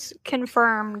was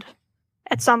confirmed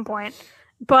at some point.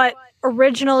 But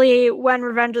originally, when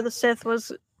Revenge of the Sith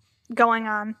was going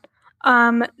on,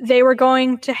 they were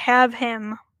going to have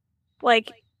him,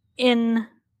 like, in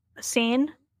a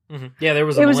scene. Mm-hmm. Yeah, there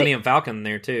was a Millennium Falcon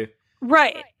there, too.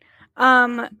 Right.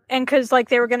 And because, like,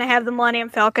 they were going to have the Millennium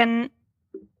Falcon,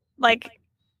 like...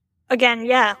 Again,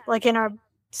 like in a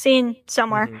scene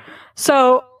somewhere. Mm-hmm.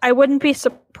 So I wouldn't be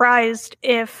surprised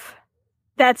if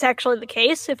that's actually the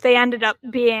case, if they ended up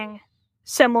being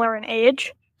similar in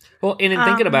age. Well, and in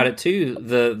thinking about it too,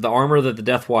 the armor that the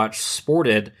Death Watch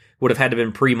sported would have had to have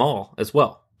been pre-Maul as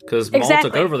well. Because Maul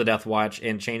took over the Death Watch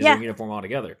and changed their uniform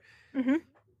altogether. Mm-hmm.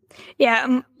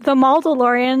 Yeah, the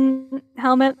Mandalorian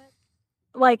helmet,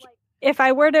 like, if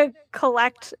I were to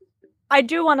collect... I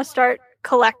do want to start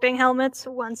collecting helmets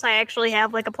once I actually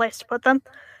have like a place to put them.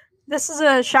 This is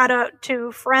a shout out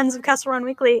to friends of Kessel Run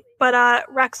Weekly, but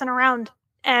Rex and Around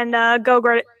and Go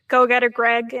Getter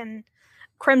Greg and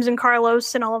Crimson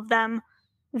Carlos and all of them,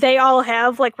 they all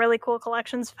have like really cool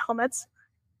collections of helmets,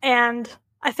 and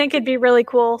I think it'd be really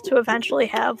cool to eventually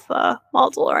have a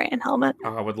Mandalorian helmet.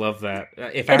 Oh, I would love that.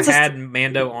 If I had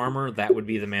Mando armor, that would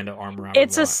be the Mando armor.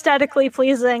 It's aesthetically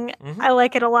pleasing. Mm-hmm. I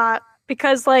like it a lot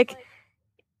because like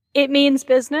it means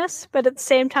business, but at the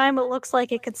same time, it looks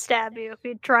like it could stab you if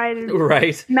you try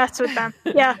to mess with them.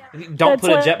 Yeah. Don't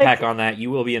put a jetpack on that.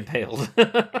 You will be impaled.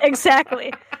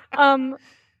 Exactly.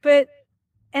 But,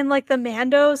 and like the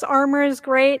Mando's armor is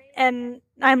great. And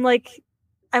I'm like,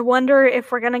 I wonder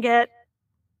if we're going to get,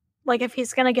 like, if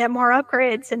he's going to get more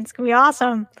upgrades, and it's going to be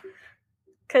awesome.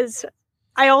 Because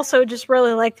I also just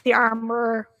really like the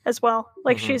armor as well.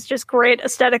 Like, she's just great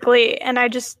aesthetically. And I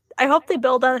hope they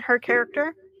build on her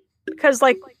character. Because,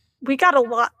 like, we got a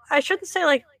lot. I shouldn't say,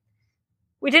 like,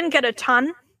 we didn't get a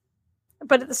ton.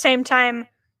 But at the same time,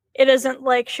 it isn't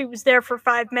like she was there for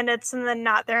 5 minutes and then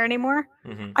not there anymore.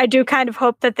 Mm-hmm. I do kind of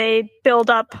hope that they build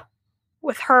up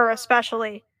with her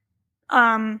especially.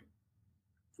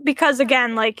 Because,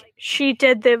 again, like, she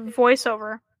did the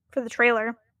voiceover for the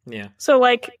trailer. Yeah. So,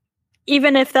 like,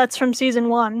 even if that's from season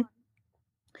 1,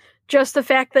 just the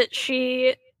fact that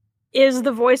she is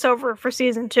the voiceover for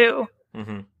season 2,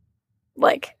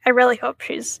 like, I really hope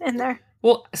she's in there.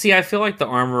 Well, see, I feel like the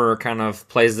armorer kind of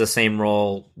plays the same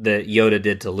role that Yoda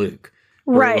did to Luke.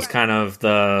 Right. It was kind of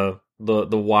the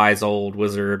the wise old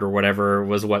wizard or whatever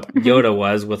was what Yoda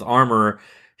was. With Armor,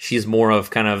 she's more of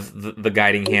kind of the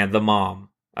guiding hand, the mom,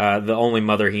 the only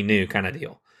mother he knew kind of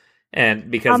deal.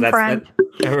 And because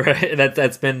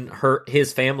that's been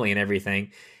his family and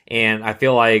everything. And I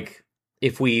feel like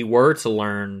if we were to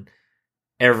learn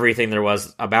everything there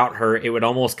was about her, it would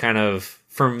almost kind of,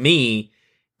 for me,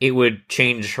 it would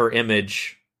change her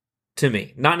image to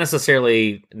me. Not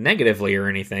necessarily negatively or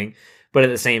anything, but at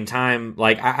the same time,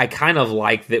 like, I kind of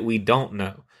like that we don't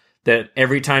know. That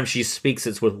every time she speaks,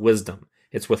 it's with wisdom.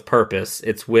 It's with purpose.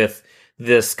 It's with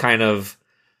this kind of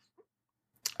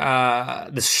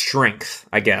the strength,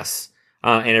 I guess,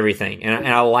 and everything. And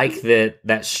I like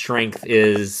that strength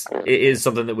is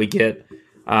something that we get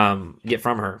from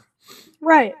her.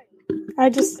 Right.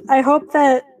 I hope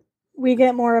that we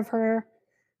get more of her.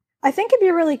 I think it'd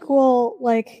be really cool,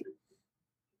 like,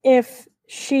 if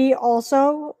she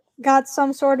also got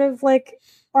some sort of, like,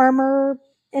 armor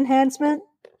enhancement.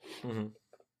 Mm-hmm.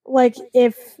 Like,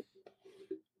 if...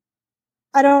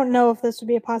 I don't know if this would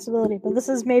be a possibility, but this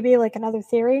is maybe, like, another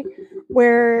theory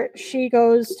where she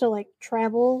goes to, like,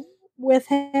 travel with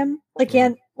him. Like,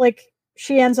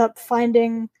 she ends up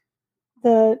finding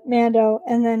the Mando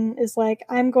and then is like,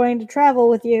 I'm going to travel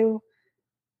with you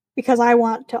because I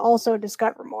want to also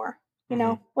discover more. You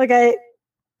know? Like, I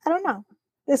don't know.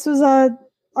 This was a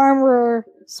armorer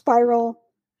spiral.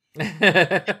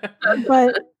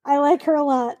 But I like her a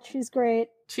lot. She's great.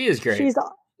 She is great.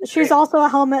 She's also a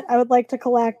helmet I would like to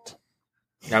collect.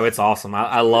 Oh, it's awesome.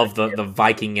 I love the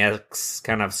Viking-esque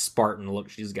kind of Spartan look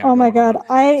she's got. Oh my god.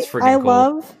 I cool.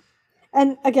 love,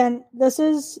 and again, this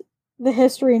is the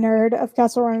history nerd of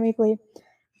Kessel Run Weekly.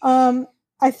 I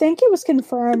think it was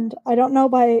confirmed, I don't know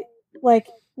by like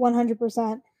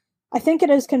 100%. I think it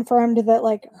is confirmed that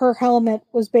like her helmet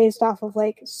was based off of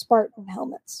like Spartan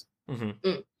helmets.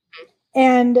 Mm-hmm.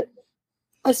 And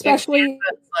especially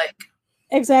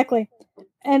exactly.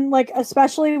 And, like,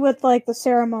 especially with, like, the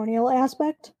ceremonial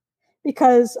aspect,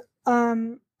 because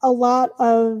a lot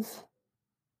of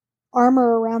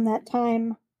armor around that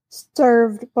time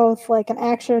served both, like, an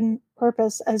action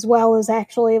purpose as well as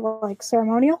actually, like,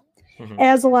 ceremonial,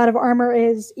 as a lot of armor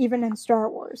is even in Star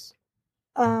Wars.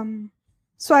 So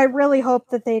I really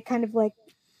hope that they kind of, like,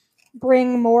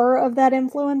 bring more of that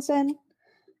influence in.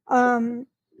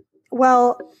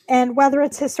 Well, and whether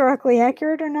it's historically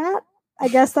accurate or not, I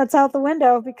guess that's out the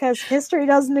window because history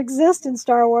doesn't exist in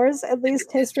Star Wars, at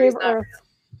least history of Earth.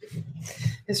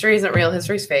 History isn't real.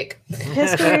 History's fake.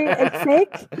 History is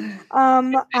fake.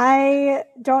 I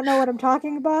don't know what I'm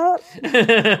talking about.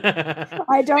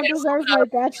 I don't deserve my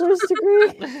bachelor's degree.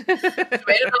 Made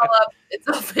it all up. It's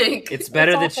all fake. It's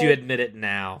better that you admit it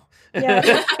now.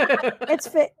 Yeah, it's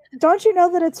fake. Don't you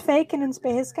know that it's fake and in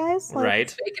space, guys? Like,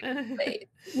 right. Fake and in space.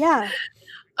 Yeah.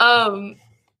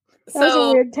 That was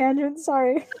a weird tangent.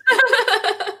 Sorry.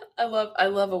 I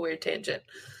love a weird tangent.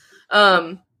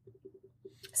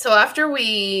 So after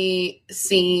we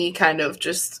see kind of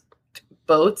just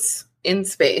boats in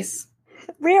space.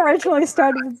 We originally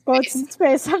started with boats in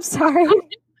space. I'm sorry.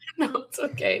 No, it's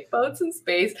okay. Boats in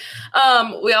space.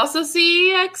 We also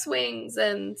see X-Wings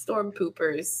and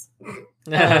Stormtroopers.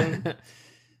 The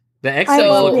X-Wings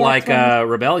look like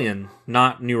Rebellion,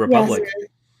 not New Republic.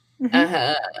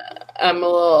 Yes. I'm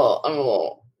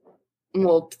a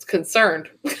little concerned.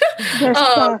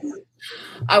 I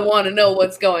want to know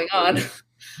what's going on.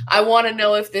 I want to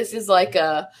know if this is like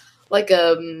a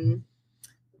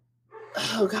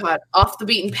off the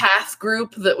beaten path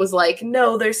group that was like,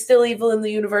 no, there's still evil in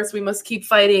the universe, we must keep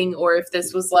fighting, or if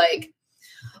this was like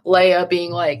Leia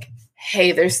being like,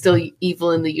 hey, there's still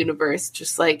evil in the universe,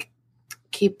 just like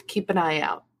keep an eye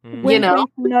out. You know,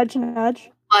 nudge nudge.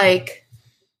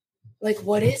 Like,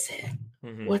 what is it?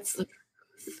 Mm-hmm. What's the...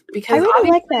 Because I really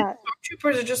like that.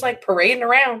 Stormtroopers are just, like, parading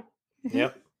around.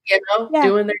 Yep. You know? Yeah.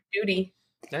 Doing their duty.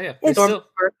 Oh, yeah.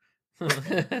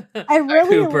 Stormtrooper. I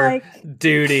really like...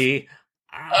 Duty.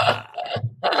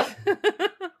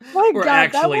 We're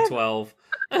actually 12.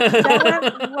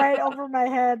 That went right over my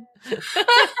head.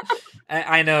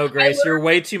 I know, Grace. You're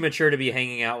way too mature to be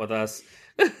hanging out with us.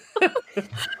 I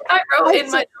wrote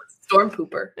in my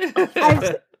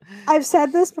Stormtrooper. I've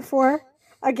said this before,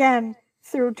 again,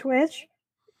 through Twitch,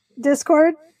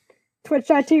 Discord,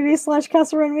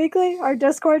 twitch.tv/Kessel Run Weekly, our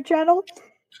Discord channel,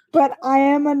 but I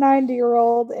am a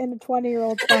 90-year-old in a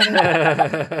 20-year-old body.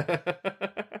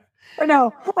 Or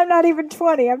no, I'm not even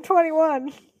 20, I'm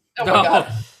 21. Oh my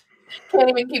god. Can't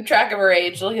even keep track of her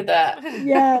age, look at that.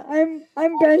 Yeah,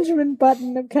 I'm Benjamin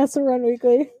Button of Kessel Run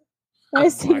Weekly. My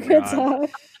secret's out.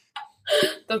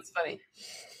 That's funny.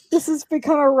 This has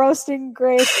become a roasting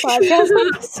Grace podcast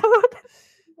episode.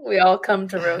 We all come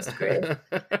to roast Grace.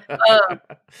 Okay,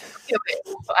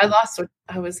 wait, I lost what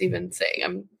I was even saying.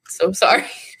 I'm so sorry.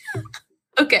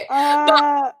 Okay.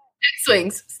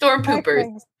 X-Wings, Storm Poopers,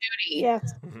 X-Wings. Duty.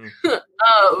 Yes.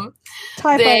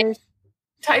 TIE Fighters.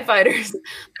 TIE Fighters.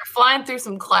 They're flying through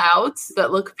some clouds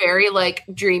that look very like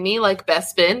dreamy, like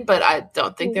Bespin, but I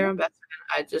don't think they're on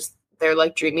Bespin. They're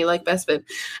like dreamy like Bespin.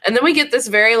 And then we get this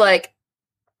very like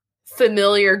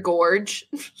familiar gorge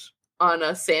on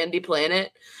a sandy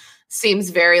planet.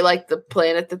 Seems very like the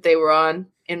planet that they were on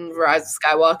in Rise of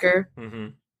Skywalker. Mm-hmm.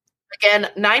 Again,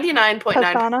 99.9%.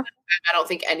 Cortana. I don't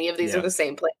think any of these are the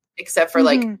same planet, except for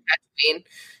like Tatooine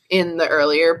in the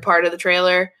earlier part of the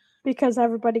trailer. Because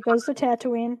everybody goes to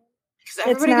Tatooine.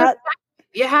 It's not.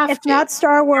 You have It's to. not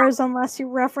Star Wars unless you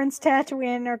reference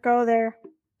Tatooine or go there.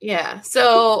 Yeah.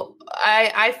 So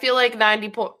I feel like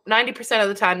 90% of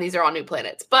the time these are all new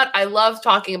planets. But I love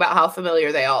talking about how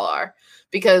familiar they all are.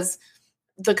 Because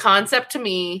the concept to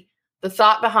me, the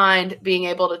thought behind being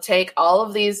able to take all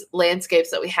of these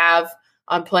landscapes that we have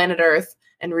on planet Earth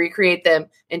and recreate them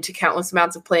into countless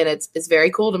amounts of planets is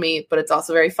very cool to me, but it's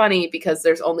also very funny because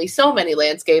there's only so many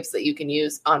landscapes that you can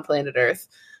use on planet Earth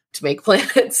to make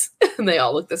planets, and they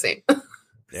all look the same. Yep.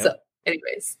 So,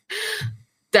 anyways,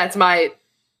 that's my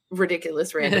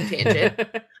ridiculous random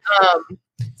tangent.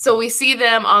 So we see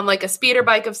them on like a speeder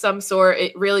bike of some sort.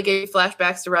 It really gave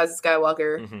flashbacks to Rise of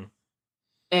Skywalker. Mm-hmm.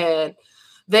 And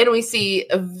then we see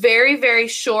a very, very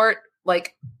short,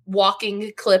 like,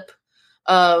 walking clip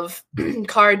of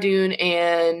Cara Dune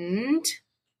and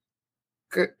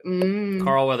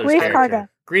Carl Weathers' Greef character.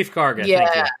 Greef Karga.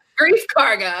 Yeah, Greef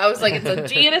Karga. I was like, it's a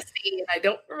G and a C, and I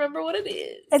don't remember what it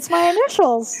is. It's my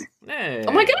initials. Hey.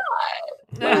 Oh my god!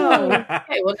 Wow.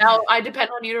 Okay, well now I depend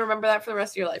on you to remember that for the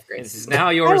rest of your life, Grace. This is now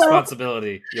your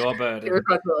responsibility. Your burden. Your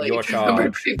responsibility. Your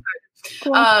charge.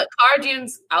 Cool. Cara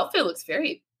Dune's outfit looks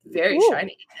very, very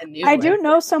shiny and new. I do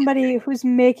know somebody who's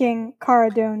making Cara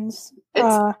Dune's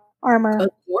armor. A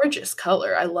gorgeous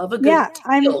color. I love a good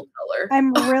color.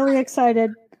 I'm really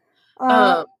excited.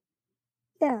 Yeah.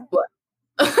 What?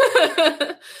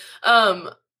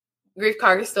 Greef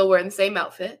Karga's still wearing the same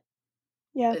outfit.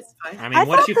 Yeah. It's fine. I mean,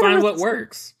 once you find what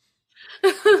works.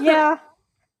 Yeah.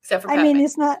 Except for Padme. I mean,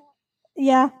 it's not.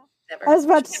 Yeah. Never. I was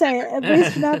about to say, at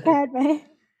least not Padme.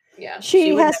 Yeah.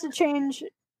 She has to change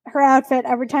her outfit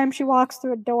every time she walks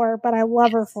through a door, but I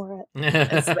love her for it.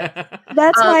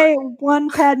 That's my one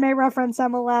Padme reference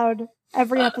I'm allowed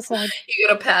every episode. You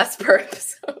get a pass per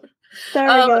episode. There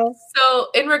we go. So,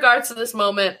 in regards to this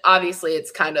moment, obviously it's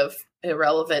kind of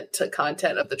irrelevant to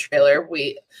content of the trailer.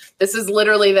 This is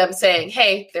literally them saying,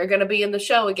 "Hey, they're going to be in the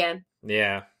show again."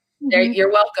 Yeah,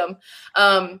 you're welcome.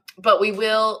 But we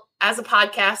will, as a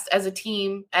podcast, as a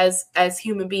team, as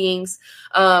human beings,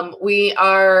 we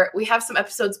have some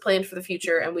episodes planned for the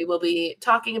future, and we will be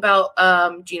talking about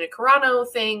Gina Carano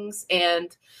things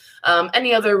and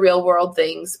any other real world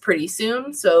things pretty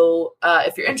soon. So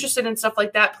if you're interested in stuff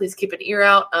like that, please keep an ear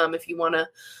out. If you want to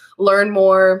learn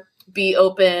more, be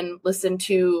open, listen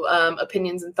to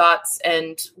opinions and thoughts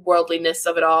and worldliness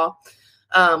of it all.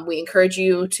 We encourage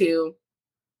you to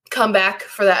come back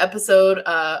for that episode.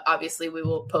 Obviously, we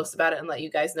will post about it and let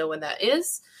you guys know when that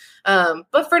is.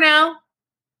 But for now,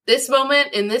 this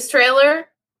moment in this trailer,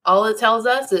 all it tells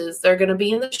us is they're going to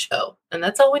be in the show. And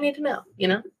that's all we need to know, you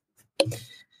know?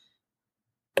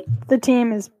 The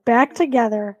team is back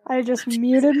together. I just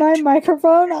muted my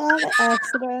microphone on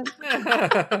accident.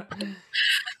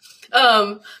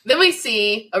 Then we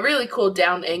see a really cool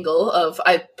down angle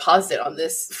I paused it on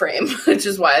this frame, which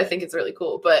is why I think it's really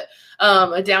cool. But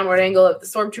a downward angle of the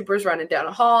stormtroopers running down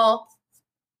a hall.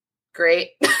 Great.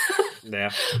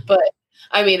 Yeah. But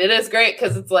I mean, it is great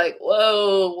because it's like,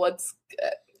 whoa, what's?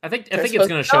 I think it's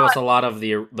going to show us a lot of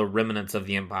the remnants of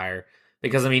the Empire.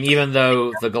 Because I mean, even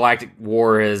though the Galactic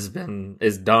War is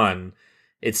done,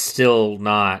 it's still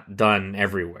not done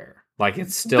everywhere. Like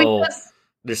it's still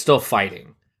they're still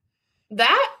fighting.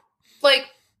 That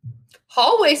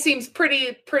hallway seems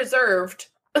pretty preserved.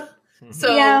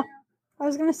 So yeah, I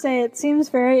was gonna say it seems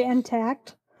very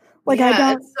intact. So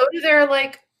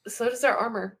does their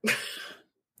armor.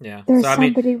 Yeah, there's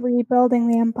somebody rebuilding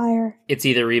the Empire. It's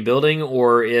either rebuilding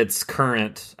or it's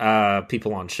current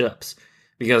people on ships.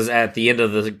 Because at the end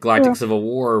of the Galactic Civil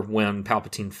War, when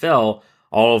Palpatine fell,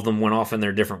 all of them went off in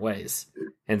their different ways.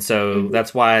 And so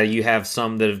that's why you have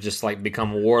some that have just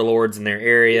become warlords in their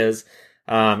areas.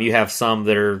 You have some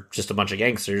that are just a bunch of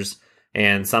gangsters.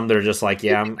 And some that are just like,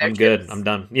 yeah, I'm good. I'm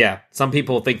done. Yeah. Some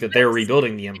people think that they're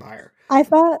rebuilding the Empire. I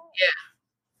thought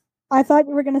I thought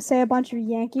you were gonna say a bunch of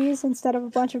Yankees instead of a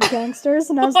bunch of gangsters,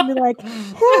 and I was gonna be like,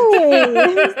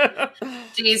 "Hey,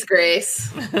 Jeez,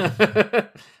 Grace.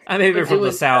 I may be We're from the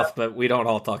doing South, but we don't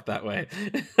all talk that way.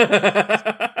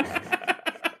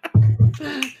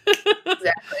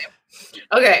 Exactly.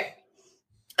 Okay.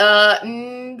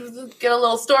 Get a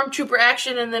little stormtrooper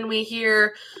action, and then we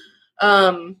hear,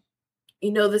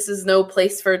 this is no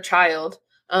place for a child.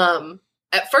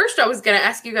 At first, I was going to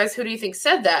ask you guys, who do you think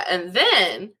said that? And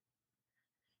then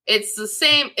it's the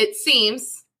same. It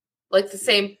seems like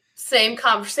the same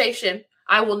conversation.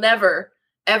 I will never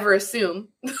ever assume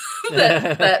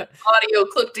that audio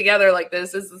clipped together like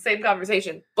this is the same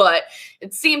conversation, but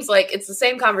it seems like it's the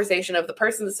same conversation of the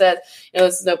person that said,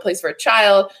 this is no place for a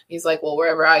child. He's like, well,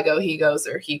 wherever I go, he goes,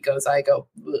 or he goes, I go.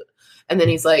 And then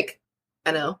he's like,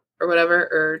 I know, or whatever,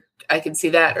 or I can see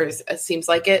that, or it seems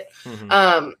like it.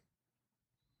 Mm-hmm.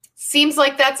 Seems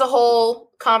like that's a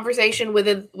whole conversation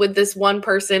with this one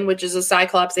person, which is a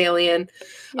Cyclops alien,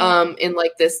 in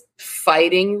like this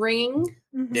fighting ring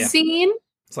scene.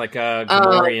 It's like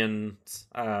Gamorreans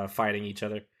fighting each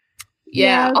other.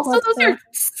 Yeah. Also, those are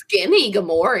skinny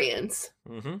Gamorreans.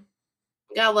 Mm-hmm.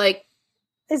 Got like.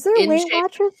 Is there Weight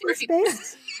Watchers in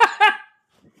space?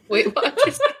 Weight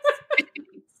Watchers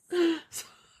in space.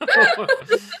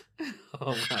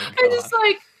 Oh my god! I just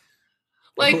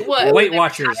like what? Weight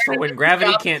Watchers for when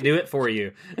gravity can't do it for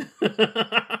you.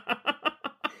 That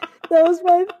was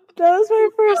my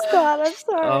first thought. I'm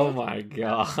sorry. Oh my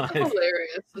god! That's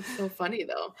hilarious. It's so funny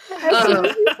though. As soon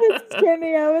as you said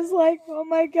skinny, I was like, oh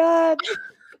my god.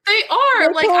 They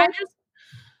are I just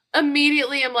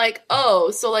immediately am like,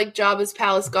 oh, so like Jabba's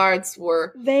palace guards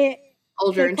were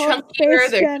older and chunkier. They're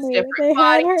just different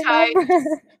body types.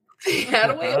 They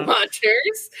had Weight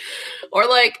Watchers, or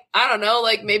like I don't know,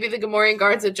 like maybe the Gamorrean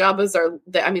guards at Jabba's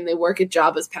they work at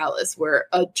Jabba's palace where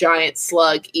a giant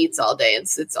slug eats all day and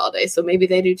sits all day, so maybe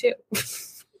they do too.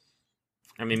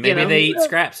 I mean, maybe they eat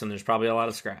scraps, and there's probably a lot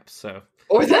of scraps. So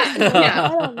or that, yeah. I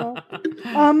don't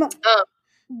know.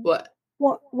 What?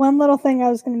 One little thing I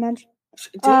was going to mention.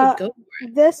 Dude, go for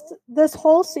it. This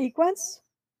whole sequence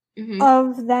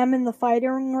of them in the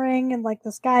fighting ring and like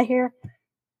this guy here.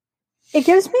 It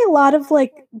gives me a lot of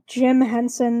like Jim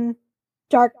Henson,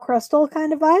 Dark Crystal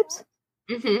kind of vibes.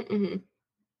 Mm-hmm, mm-hmm.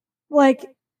 Like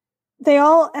they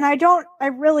all, and I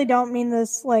really don't mean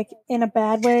this like in a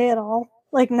bad way at all,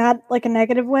 like not like a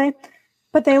negative way,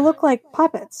 but they look like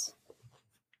puppets.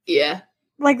 Yeah.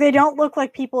 Like they don't look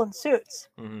like people in suits.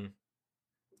 Mm-hmm.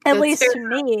 At least to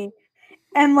me.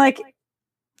 And like,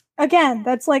 again,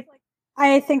 that's like,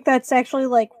 I think that's actually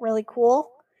like really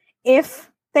cool if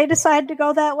they decide to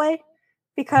go that way.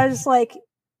 Because, like,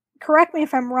 correct me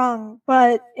if I'm wrong,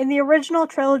 but in the original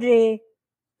trilogy,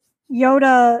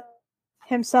 Yoda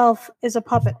himself is a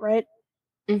puppet, right?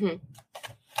 Mm-hmm.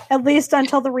 At least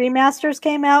until the remasters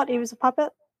came out, he was a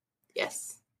puppet.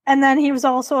 Yes. And then he was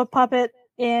also a puppet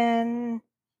in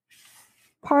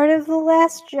part of The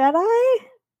Last Jedi?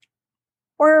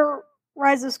 Or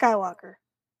Rise of Skywalker?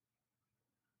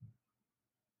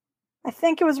 I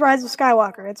think it was Rise of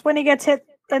Skywalker. It's when he gets hit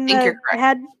in the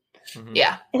head. Mm-hmm.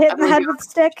 Yeah. Hit in the head with a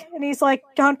stick, and he's like,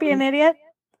 don't be an idiot.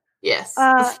 Yes.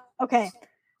 Okay.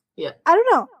 Yeah. I don't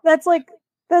know. That's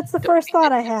the first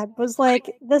thought I had, was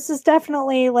like, this is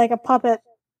definitely like a puppet,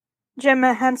 Jim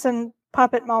Henson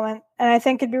puppet moment, and I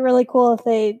think it'd be really cool if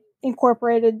they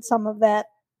incorporated some of that.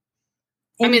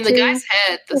 I mean, the guy's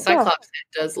head, the Cyclops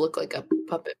head, does look like a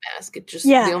puppet mask. It just,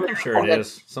 I'm sure it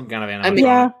is. Some kind of animatronic. I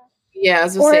mean, yeah, I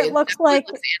was or saying, it looks like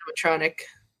animatronic.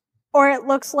 Or it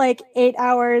looks like 8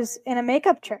 hours in a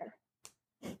makeup chair.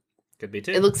 Could be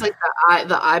too. It looks like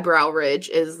the eyebrow ridge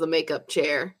is the makeup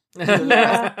chair.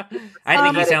 Yeah. I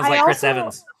think he sounds like Chris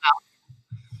Evans.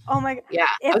 Oh my god. Yeah.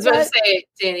 I was about to say,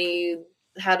 Danny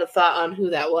had a thought on who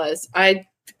that was. I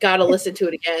gotta listen to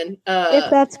it again.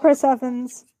 If that's Chris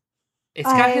Evans. It's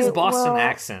got his Boston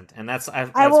accent, and that's what I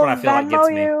feel like Venmo gets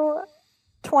me. You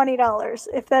 $20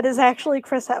 if that is actually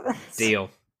Chris Evans. Deal.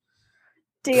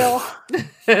 Wow.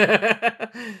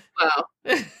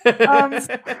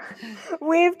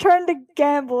 We've turned to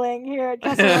gambling here.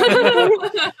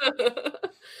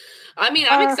 I mean,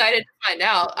 I'm excited to find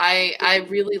out. I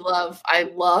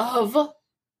love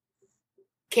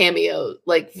cameo,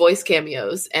 like voice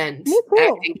cameos and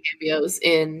acting cameos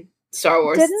in Star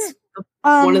Wars. It's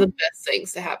one of the best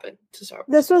things to happen to Star Wars.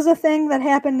 This was a thing that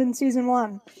happened in season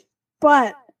 1,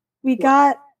 but we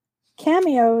got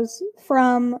cameos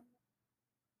from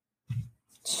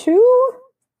 2,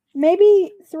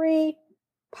 maybe 3,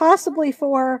 possibly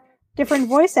 4 different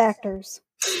voice actors.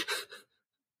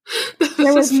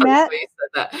 There was Matt.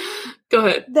 Go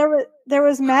ahead. There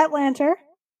was Matt Lanter,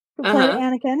 who played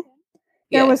Anakin.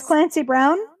 There was Clancy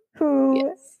Brown,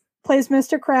 who plays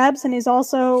Mr. Krabs, and he's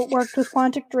also worked with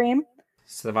Quantic Dream.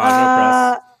 Savage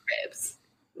Press.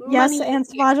 Yes, and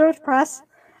Savage Press.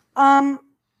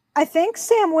 I think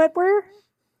Sam Witwer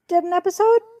did an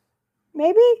episode.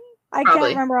 Maybe? I can't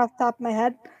remember off the top of my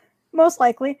head. Most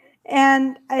likely.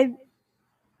 And I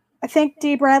think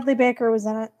D. Bradley Baker was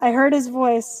in it. I heard his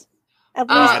voice at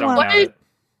least once.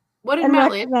 What did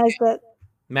Matt Lanter?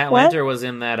 Matt Lanter was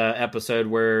in that episode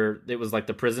where it was like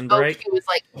the prison break.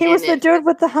 He was the dude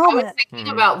with the helmet. I was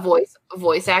thinking about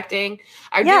voice acting.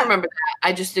 I do remember that.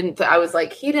 I just didn't. I was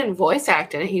like, he didn't voice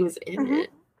act in it. He was in it.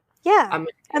 Yeah,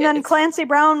 and then Clancy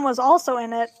Brown was also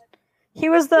in it. He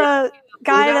was the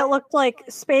guy that looked like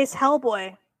Space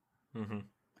Hellboy.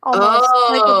 Almost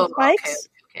like with the spikes.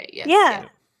 Okay.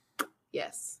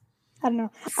 Yes. I don't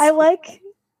know. I like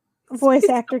voice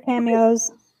actor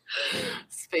cameos.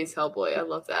 Space Hellboy. I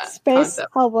love that. Space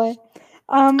Hellboy.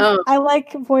 I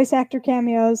like voice actor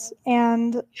cameos,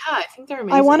 and I think they're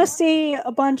amazing. I want to see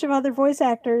a bunch of other voice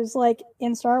actors like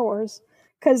in Star Wars,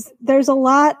 because there's a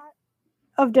lot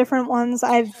of different ones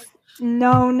I've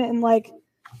known and like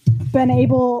been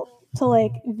able to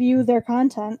like view their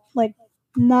content, like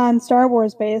non-Star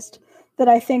Wars based, that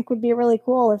I think would be really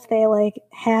cool if they like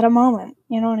had a moment.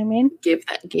 You know what I mean?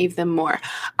 Gave them more.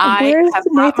 Where's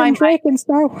Nathan Drake in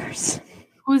Star Wars?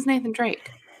 Who's Nathan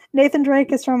Drake? Nathan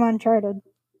Drake is from Uncharted.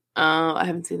 Oh, I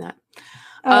haven't seen that. It's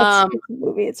a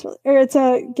movie. It's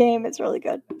a game. It's really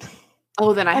good.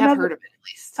 Oh, then I have heard of it at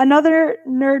least. Another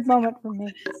nerd moment for me.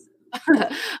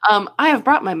 I have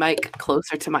brought my mic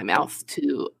closer to my mouth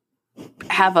to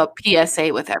have a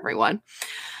PSA with everyone.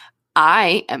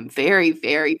 I am very,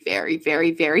 very, very,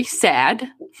 very, very sad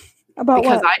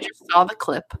because I just saw the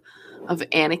clip of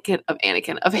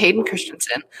Hayden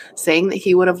Christensen saying that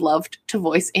he would have loved to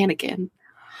voice Anakin,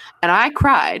 and I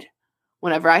cried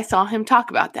whenever I saw him talk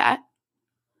about that.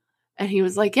 And he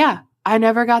was like, "Yeah, I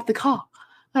never got the call,"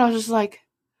 and I was just like,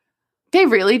 "They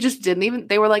really just didn't even."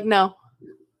 They were like, "No."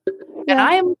 And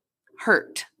I am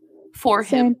hurt for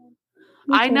him.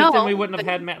 I know then we wouldn't have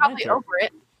had Matt Lanter. Over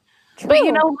it. True. But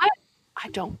you know what? I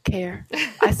don't care.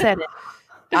 I said it.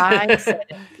 I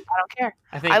don't care.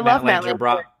 I think Matt Lanter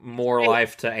brought more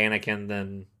life to Anakin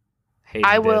than Hayden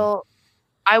did.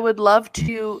 I would love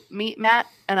to meet Matt,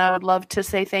 and I would love to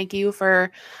say thank you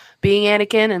for being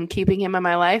Anakin and keeping him in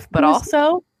my life. But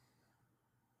also,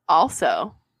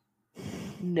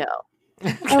 no.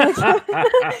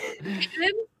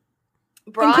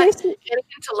 Brought Anakin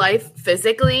to life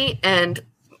physically and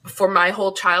for my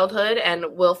whole childhood,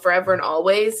 and will forever and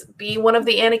always be one of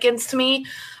the Anakins to me.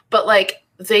 But like,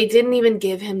 they didn't even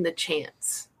give him the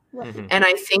chance. Mm-hmm. And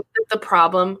I think that the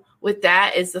problem with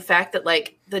that is the fact that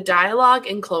like the dialogue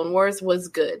in Clone Wars was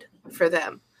good for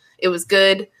them. It was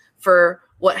good for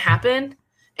what happened.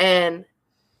 And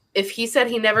if he said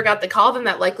he never got the call, then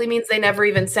that likely means they never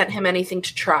even sent him anything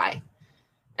to try.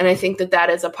 And I think that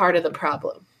is a part of the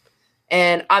problem.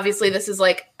 And obviously this is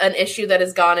like an issue that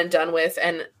is gone and done with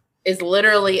and is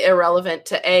literally irrelevant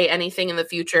to A, anything in the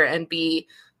future, and B,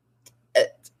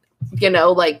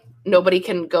 like nobody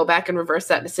can go back and reverse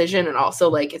that decision. And also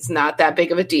like, it's not that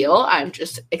big of a deal. I'm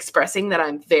just expressing that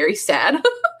I'm very sad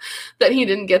that he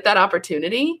didn't get that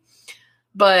opportunity.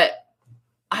 But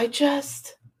I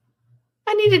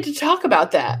needed to talk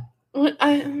about that.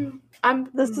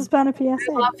 This has been a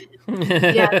PSA.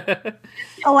 Yeah.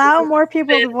 Allow more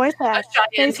people to voice that.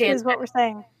 Basically is what we're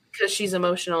saying. Because she's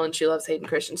emotional and she loves Hayden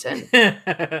Christensen.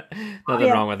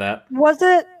 Nothing wrong with that. Was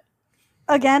it,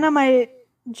 again, on my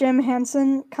Jim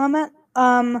Henson comment?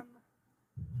 Baby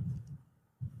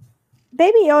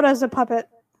Yoda is a puppet,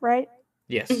 right?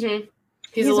 Yes. Mm-hmm.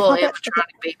 He's a little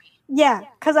animatronic baby. Yeah,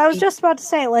 because I was just about to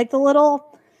say, like, the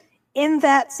little, in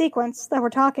that sequence that we're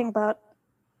talking about,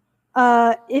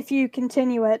 if you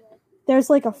continue it, there's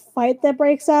like a fight that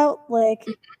breaks out, like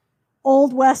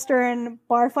old Western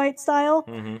bar fight style,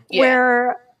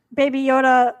 where Baby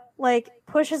Yoda like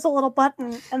pushes a little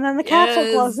button and then the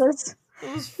capsule closes.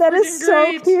 That is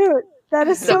so cute. That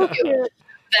is so cute.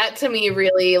 That to me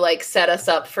really like set us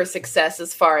up for success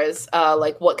as far as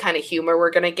like what kind of humor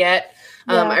we're gonna get.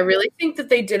 I really think that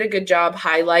they did a good job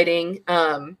highlighting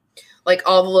like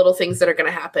all the little things that are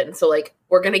going to happen. So like,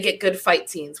 we're going to get good fight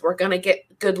scenes. We're going to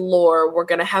get good lore. We're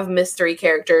going to have mystery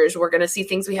characters. We're going to see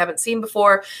things we haven't seen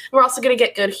before. And we're also going to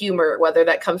get good humor, whether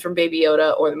that comes from Baby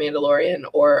Yoda or the Mandalorian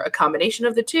or a combination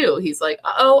of the two. He's like,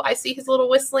 uh-oh, I see his little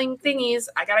whistling thingies.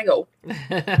 I gotta go.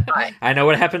 I know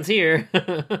what happens here.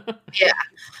 Yeah.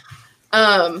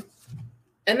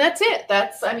 And that's it.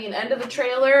 That's, end of the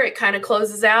trailer. It kind of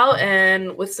closes out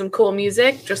and with some cool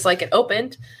music, just like it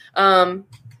opened.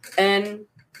 And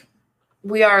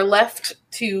we are left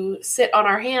to sit on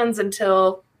our hands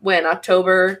until when?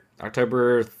 October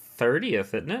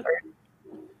 30th, isn't it?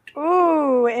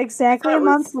 Ooh, exactly a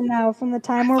month from now, from the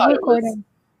time we're recording.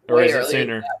 Or is it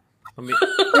sooner? I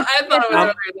thought it was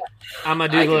earlier. I'm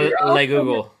gonna do the Le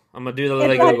Google. I'm gonna do the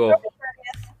Le Google.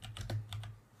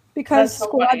 Because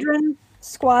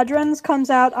Squadrons comes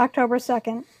out October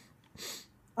 2nd,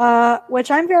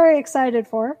 which I'm very excited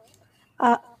for.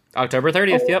 October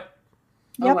 30th. Yep.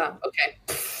 Oh wow. Okay.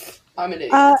 I'm an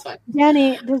idiot. That's fine.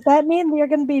 Danny, does that mean you're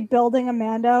going to be building a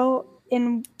Mando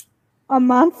in a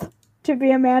month to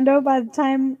be a Mando by the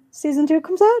time season 2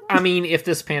 comes out? I mean, if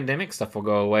this pandemic stuff will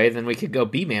go away, then we could go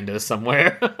be Mandos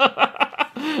somewhere. My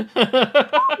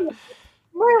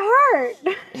heart.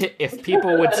 If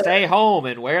people would stay home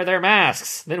and wear their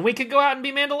masks, then we could go out and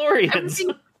be Mandalorians.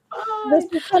 This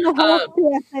is kind of a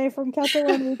PSA from Kessel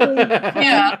Run Weekly.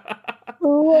 Yeah.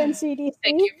 Who and CDC.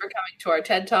 Thank you for coming to our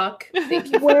TED Talk.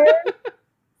 Thank you for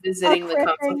visiting the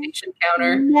consultation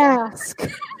counter. Mask.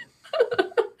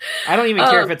 I don't even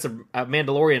care if it's a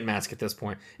Mandalorian mask at this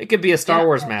point. It could be a Star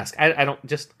Wars mask. I don't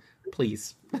just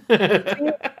please. You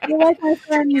like my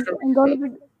friends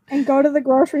and go to the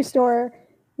grocery store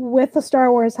with a Star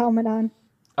Wars helmet on.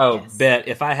 Oh, yes. Bet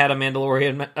if I had a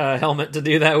Mandalorian helmet to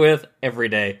do that with every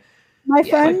day. My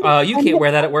friend, you can't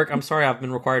wear that at work. I'm sorry, I've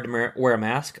been required to wear a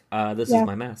mask. This is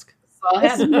my mask.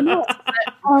 My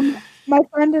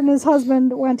friend and his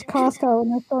husband went to Costco in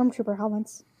their stormtrooper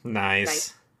helmets.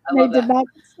 Nice. They did not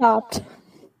get stopped.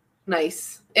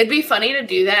 Nice. It'd be funny to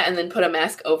do that and then put a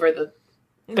mask over the.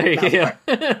 There you go.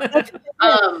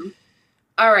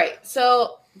 All right,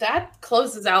 so that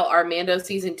closes out our Mando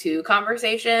season 2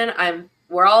 conversation.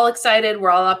 We're all excited.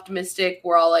 We're all optimistic.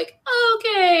 We're all like,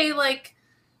 okay, like,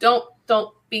 don't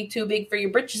be too big for your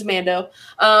britches, Mando.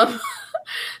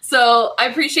 So I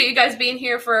appreciate you guys being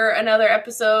here for another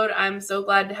episode. I'm so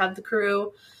glad to have the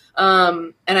crew.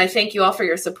 And I thank you all for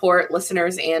your support,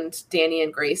 listeners and Danny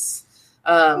and Grace.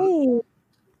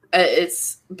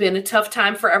 It's been a tough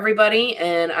time for everybody,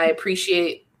 and I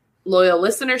appreciate loyal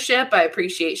listenership. I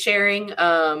appreciate sharing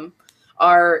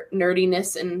our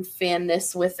nerdiness and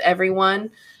fanness with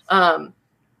everyone.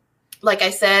 Like I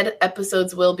said,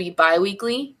 episodes will be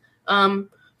bi-weekly from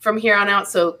here on out.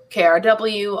 So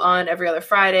KRW on every other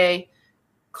Friday,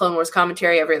 Clone Wars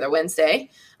commentary every other Wednesday.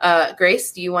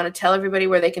 Grace, do you want to tell everybody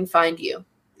where they can find you?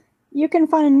 You can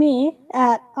find me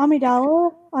at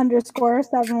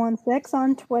Amidala_716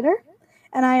 on Twitter.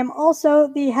 And I am also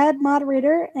the head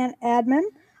moderator and admin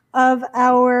of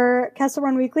our Kessel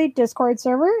Run Weekly Discord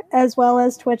server, as well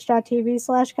as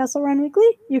twitch.tv/Kessel Run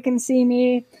Weekly. You can see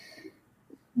me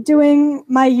doing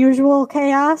my usual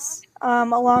chaos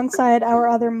alongside our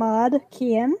other mod,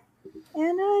 Kian.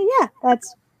 And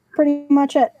that's pretty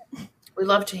much it. We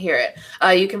love to hear it.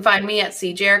 You can find me at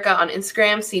CJerica on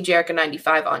Instagram,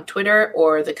 CJerica95 on Twitter,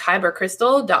 or the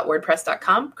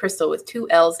kybercrystal.wordpress.com, crystal with 2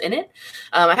 L's in it.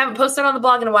 I haven't posted on the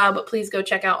blog in a while, but please go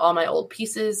check out all my old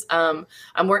pieces. I'm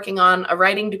working on a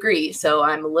writing degree, so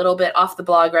I'm a little bit off the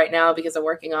blog right now because I'm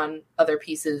working on other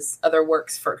pieces, other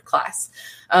works for class.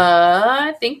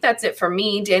 I think that's it for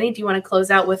me. Danny, do you want to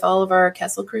close out with all of our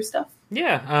Kessel Crew stuff?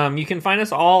 Yeah, you can find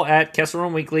us all at Kessel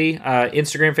Run Weekly,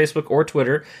 Instagram, Facebook, or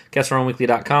Twitter,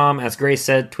 KesselRunWeekly.com. As Grace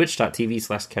said,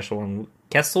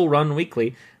 twitch.tv/Kessel Run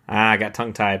Weekly. I got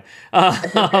tongue-tied.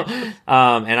 And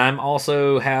I'm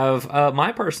also have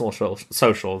my personal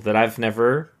social that I've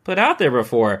never put out there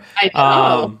before. I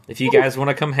know. If you guys want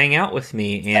to come hang out with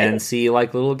me and see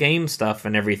like little game stuff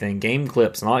and everything, game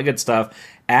clips and all that good stuff,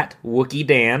 at Wookie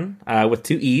Dan with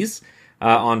 2 E's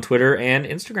on Twitter and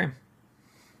Instagram.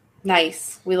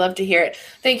 Nice. We love to hear it.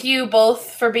 Thank you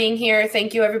both for being here.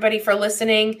 Thank you, everybody, for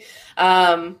listening.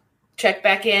 Check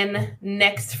back in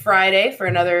next Friday for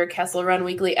another Kessel Run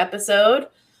Weekly episode.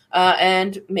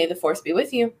 And may the Force be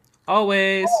with you.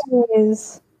 Always.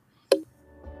 Always.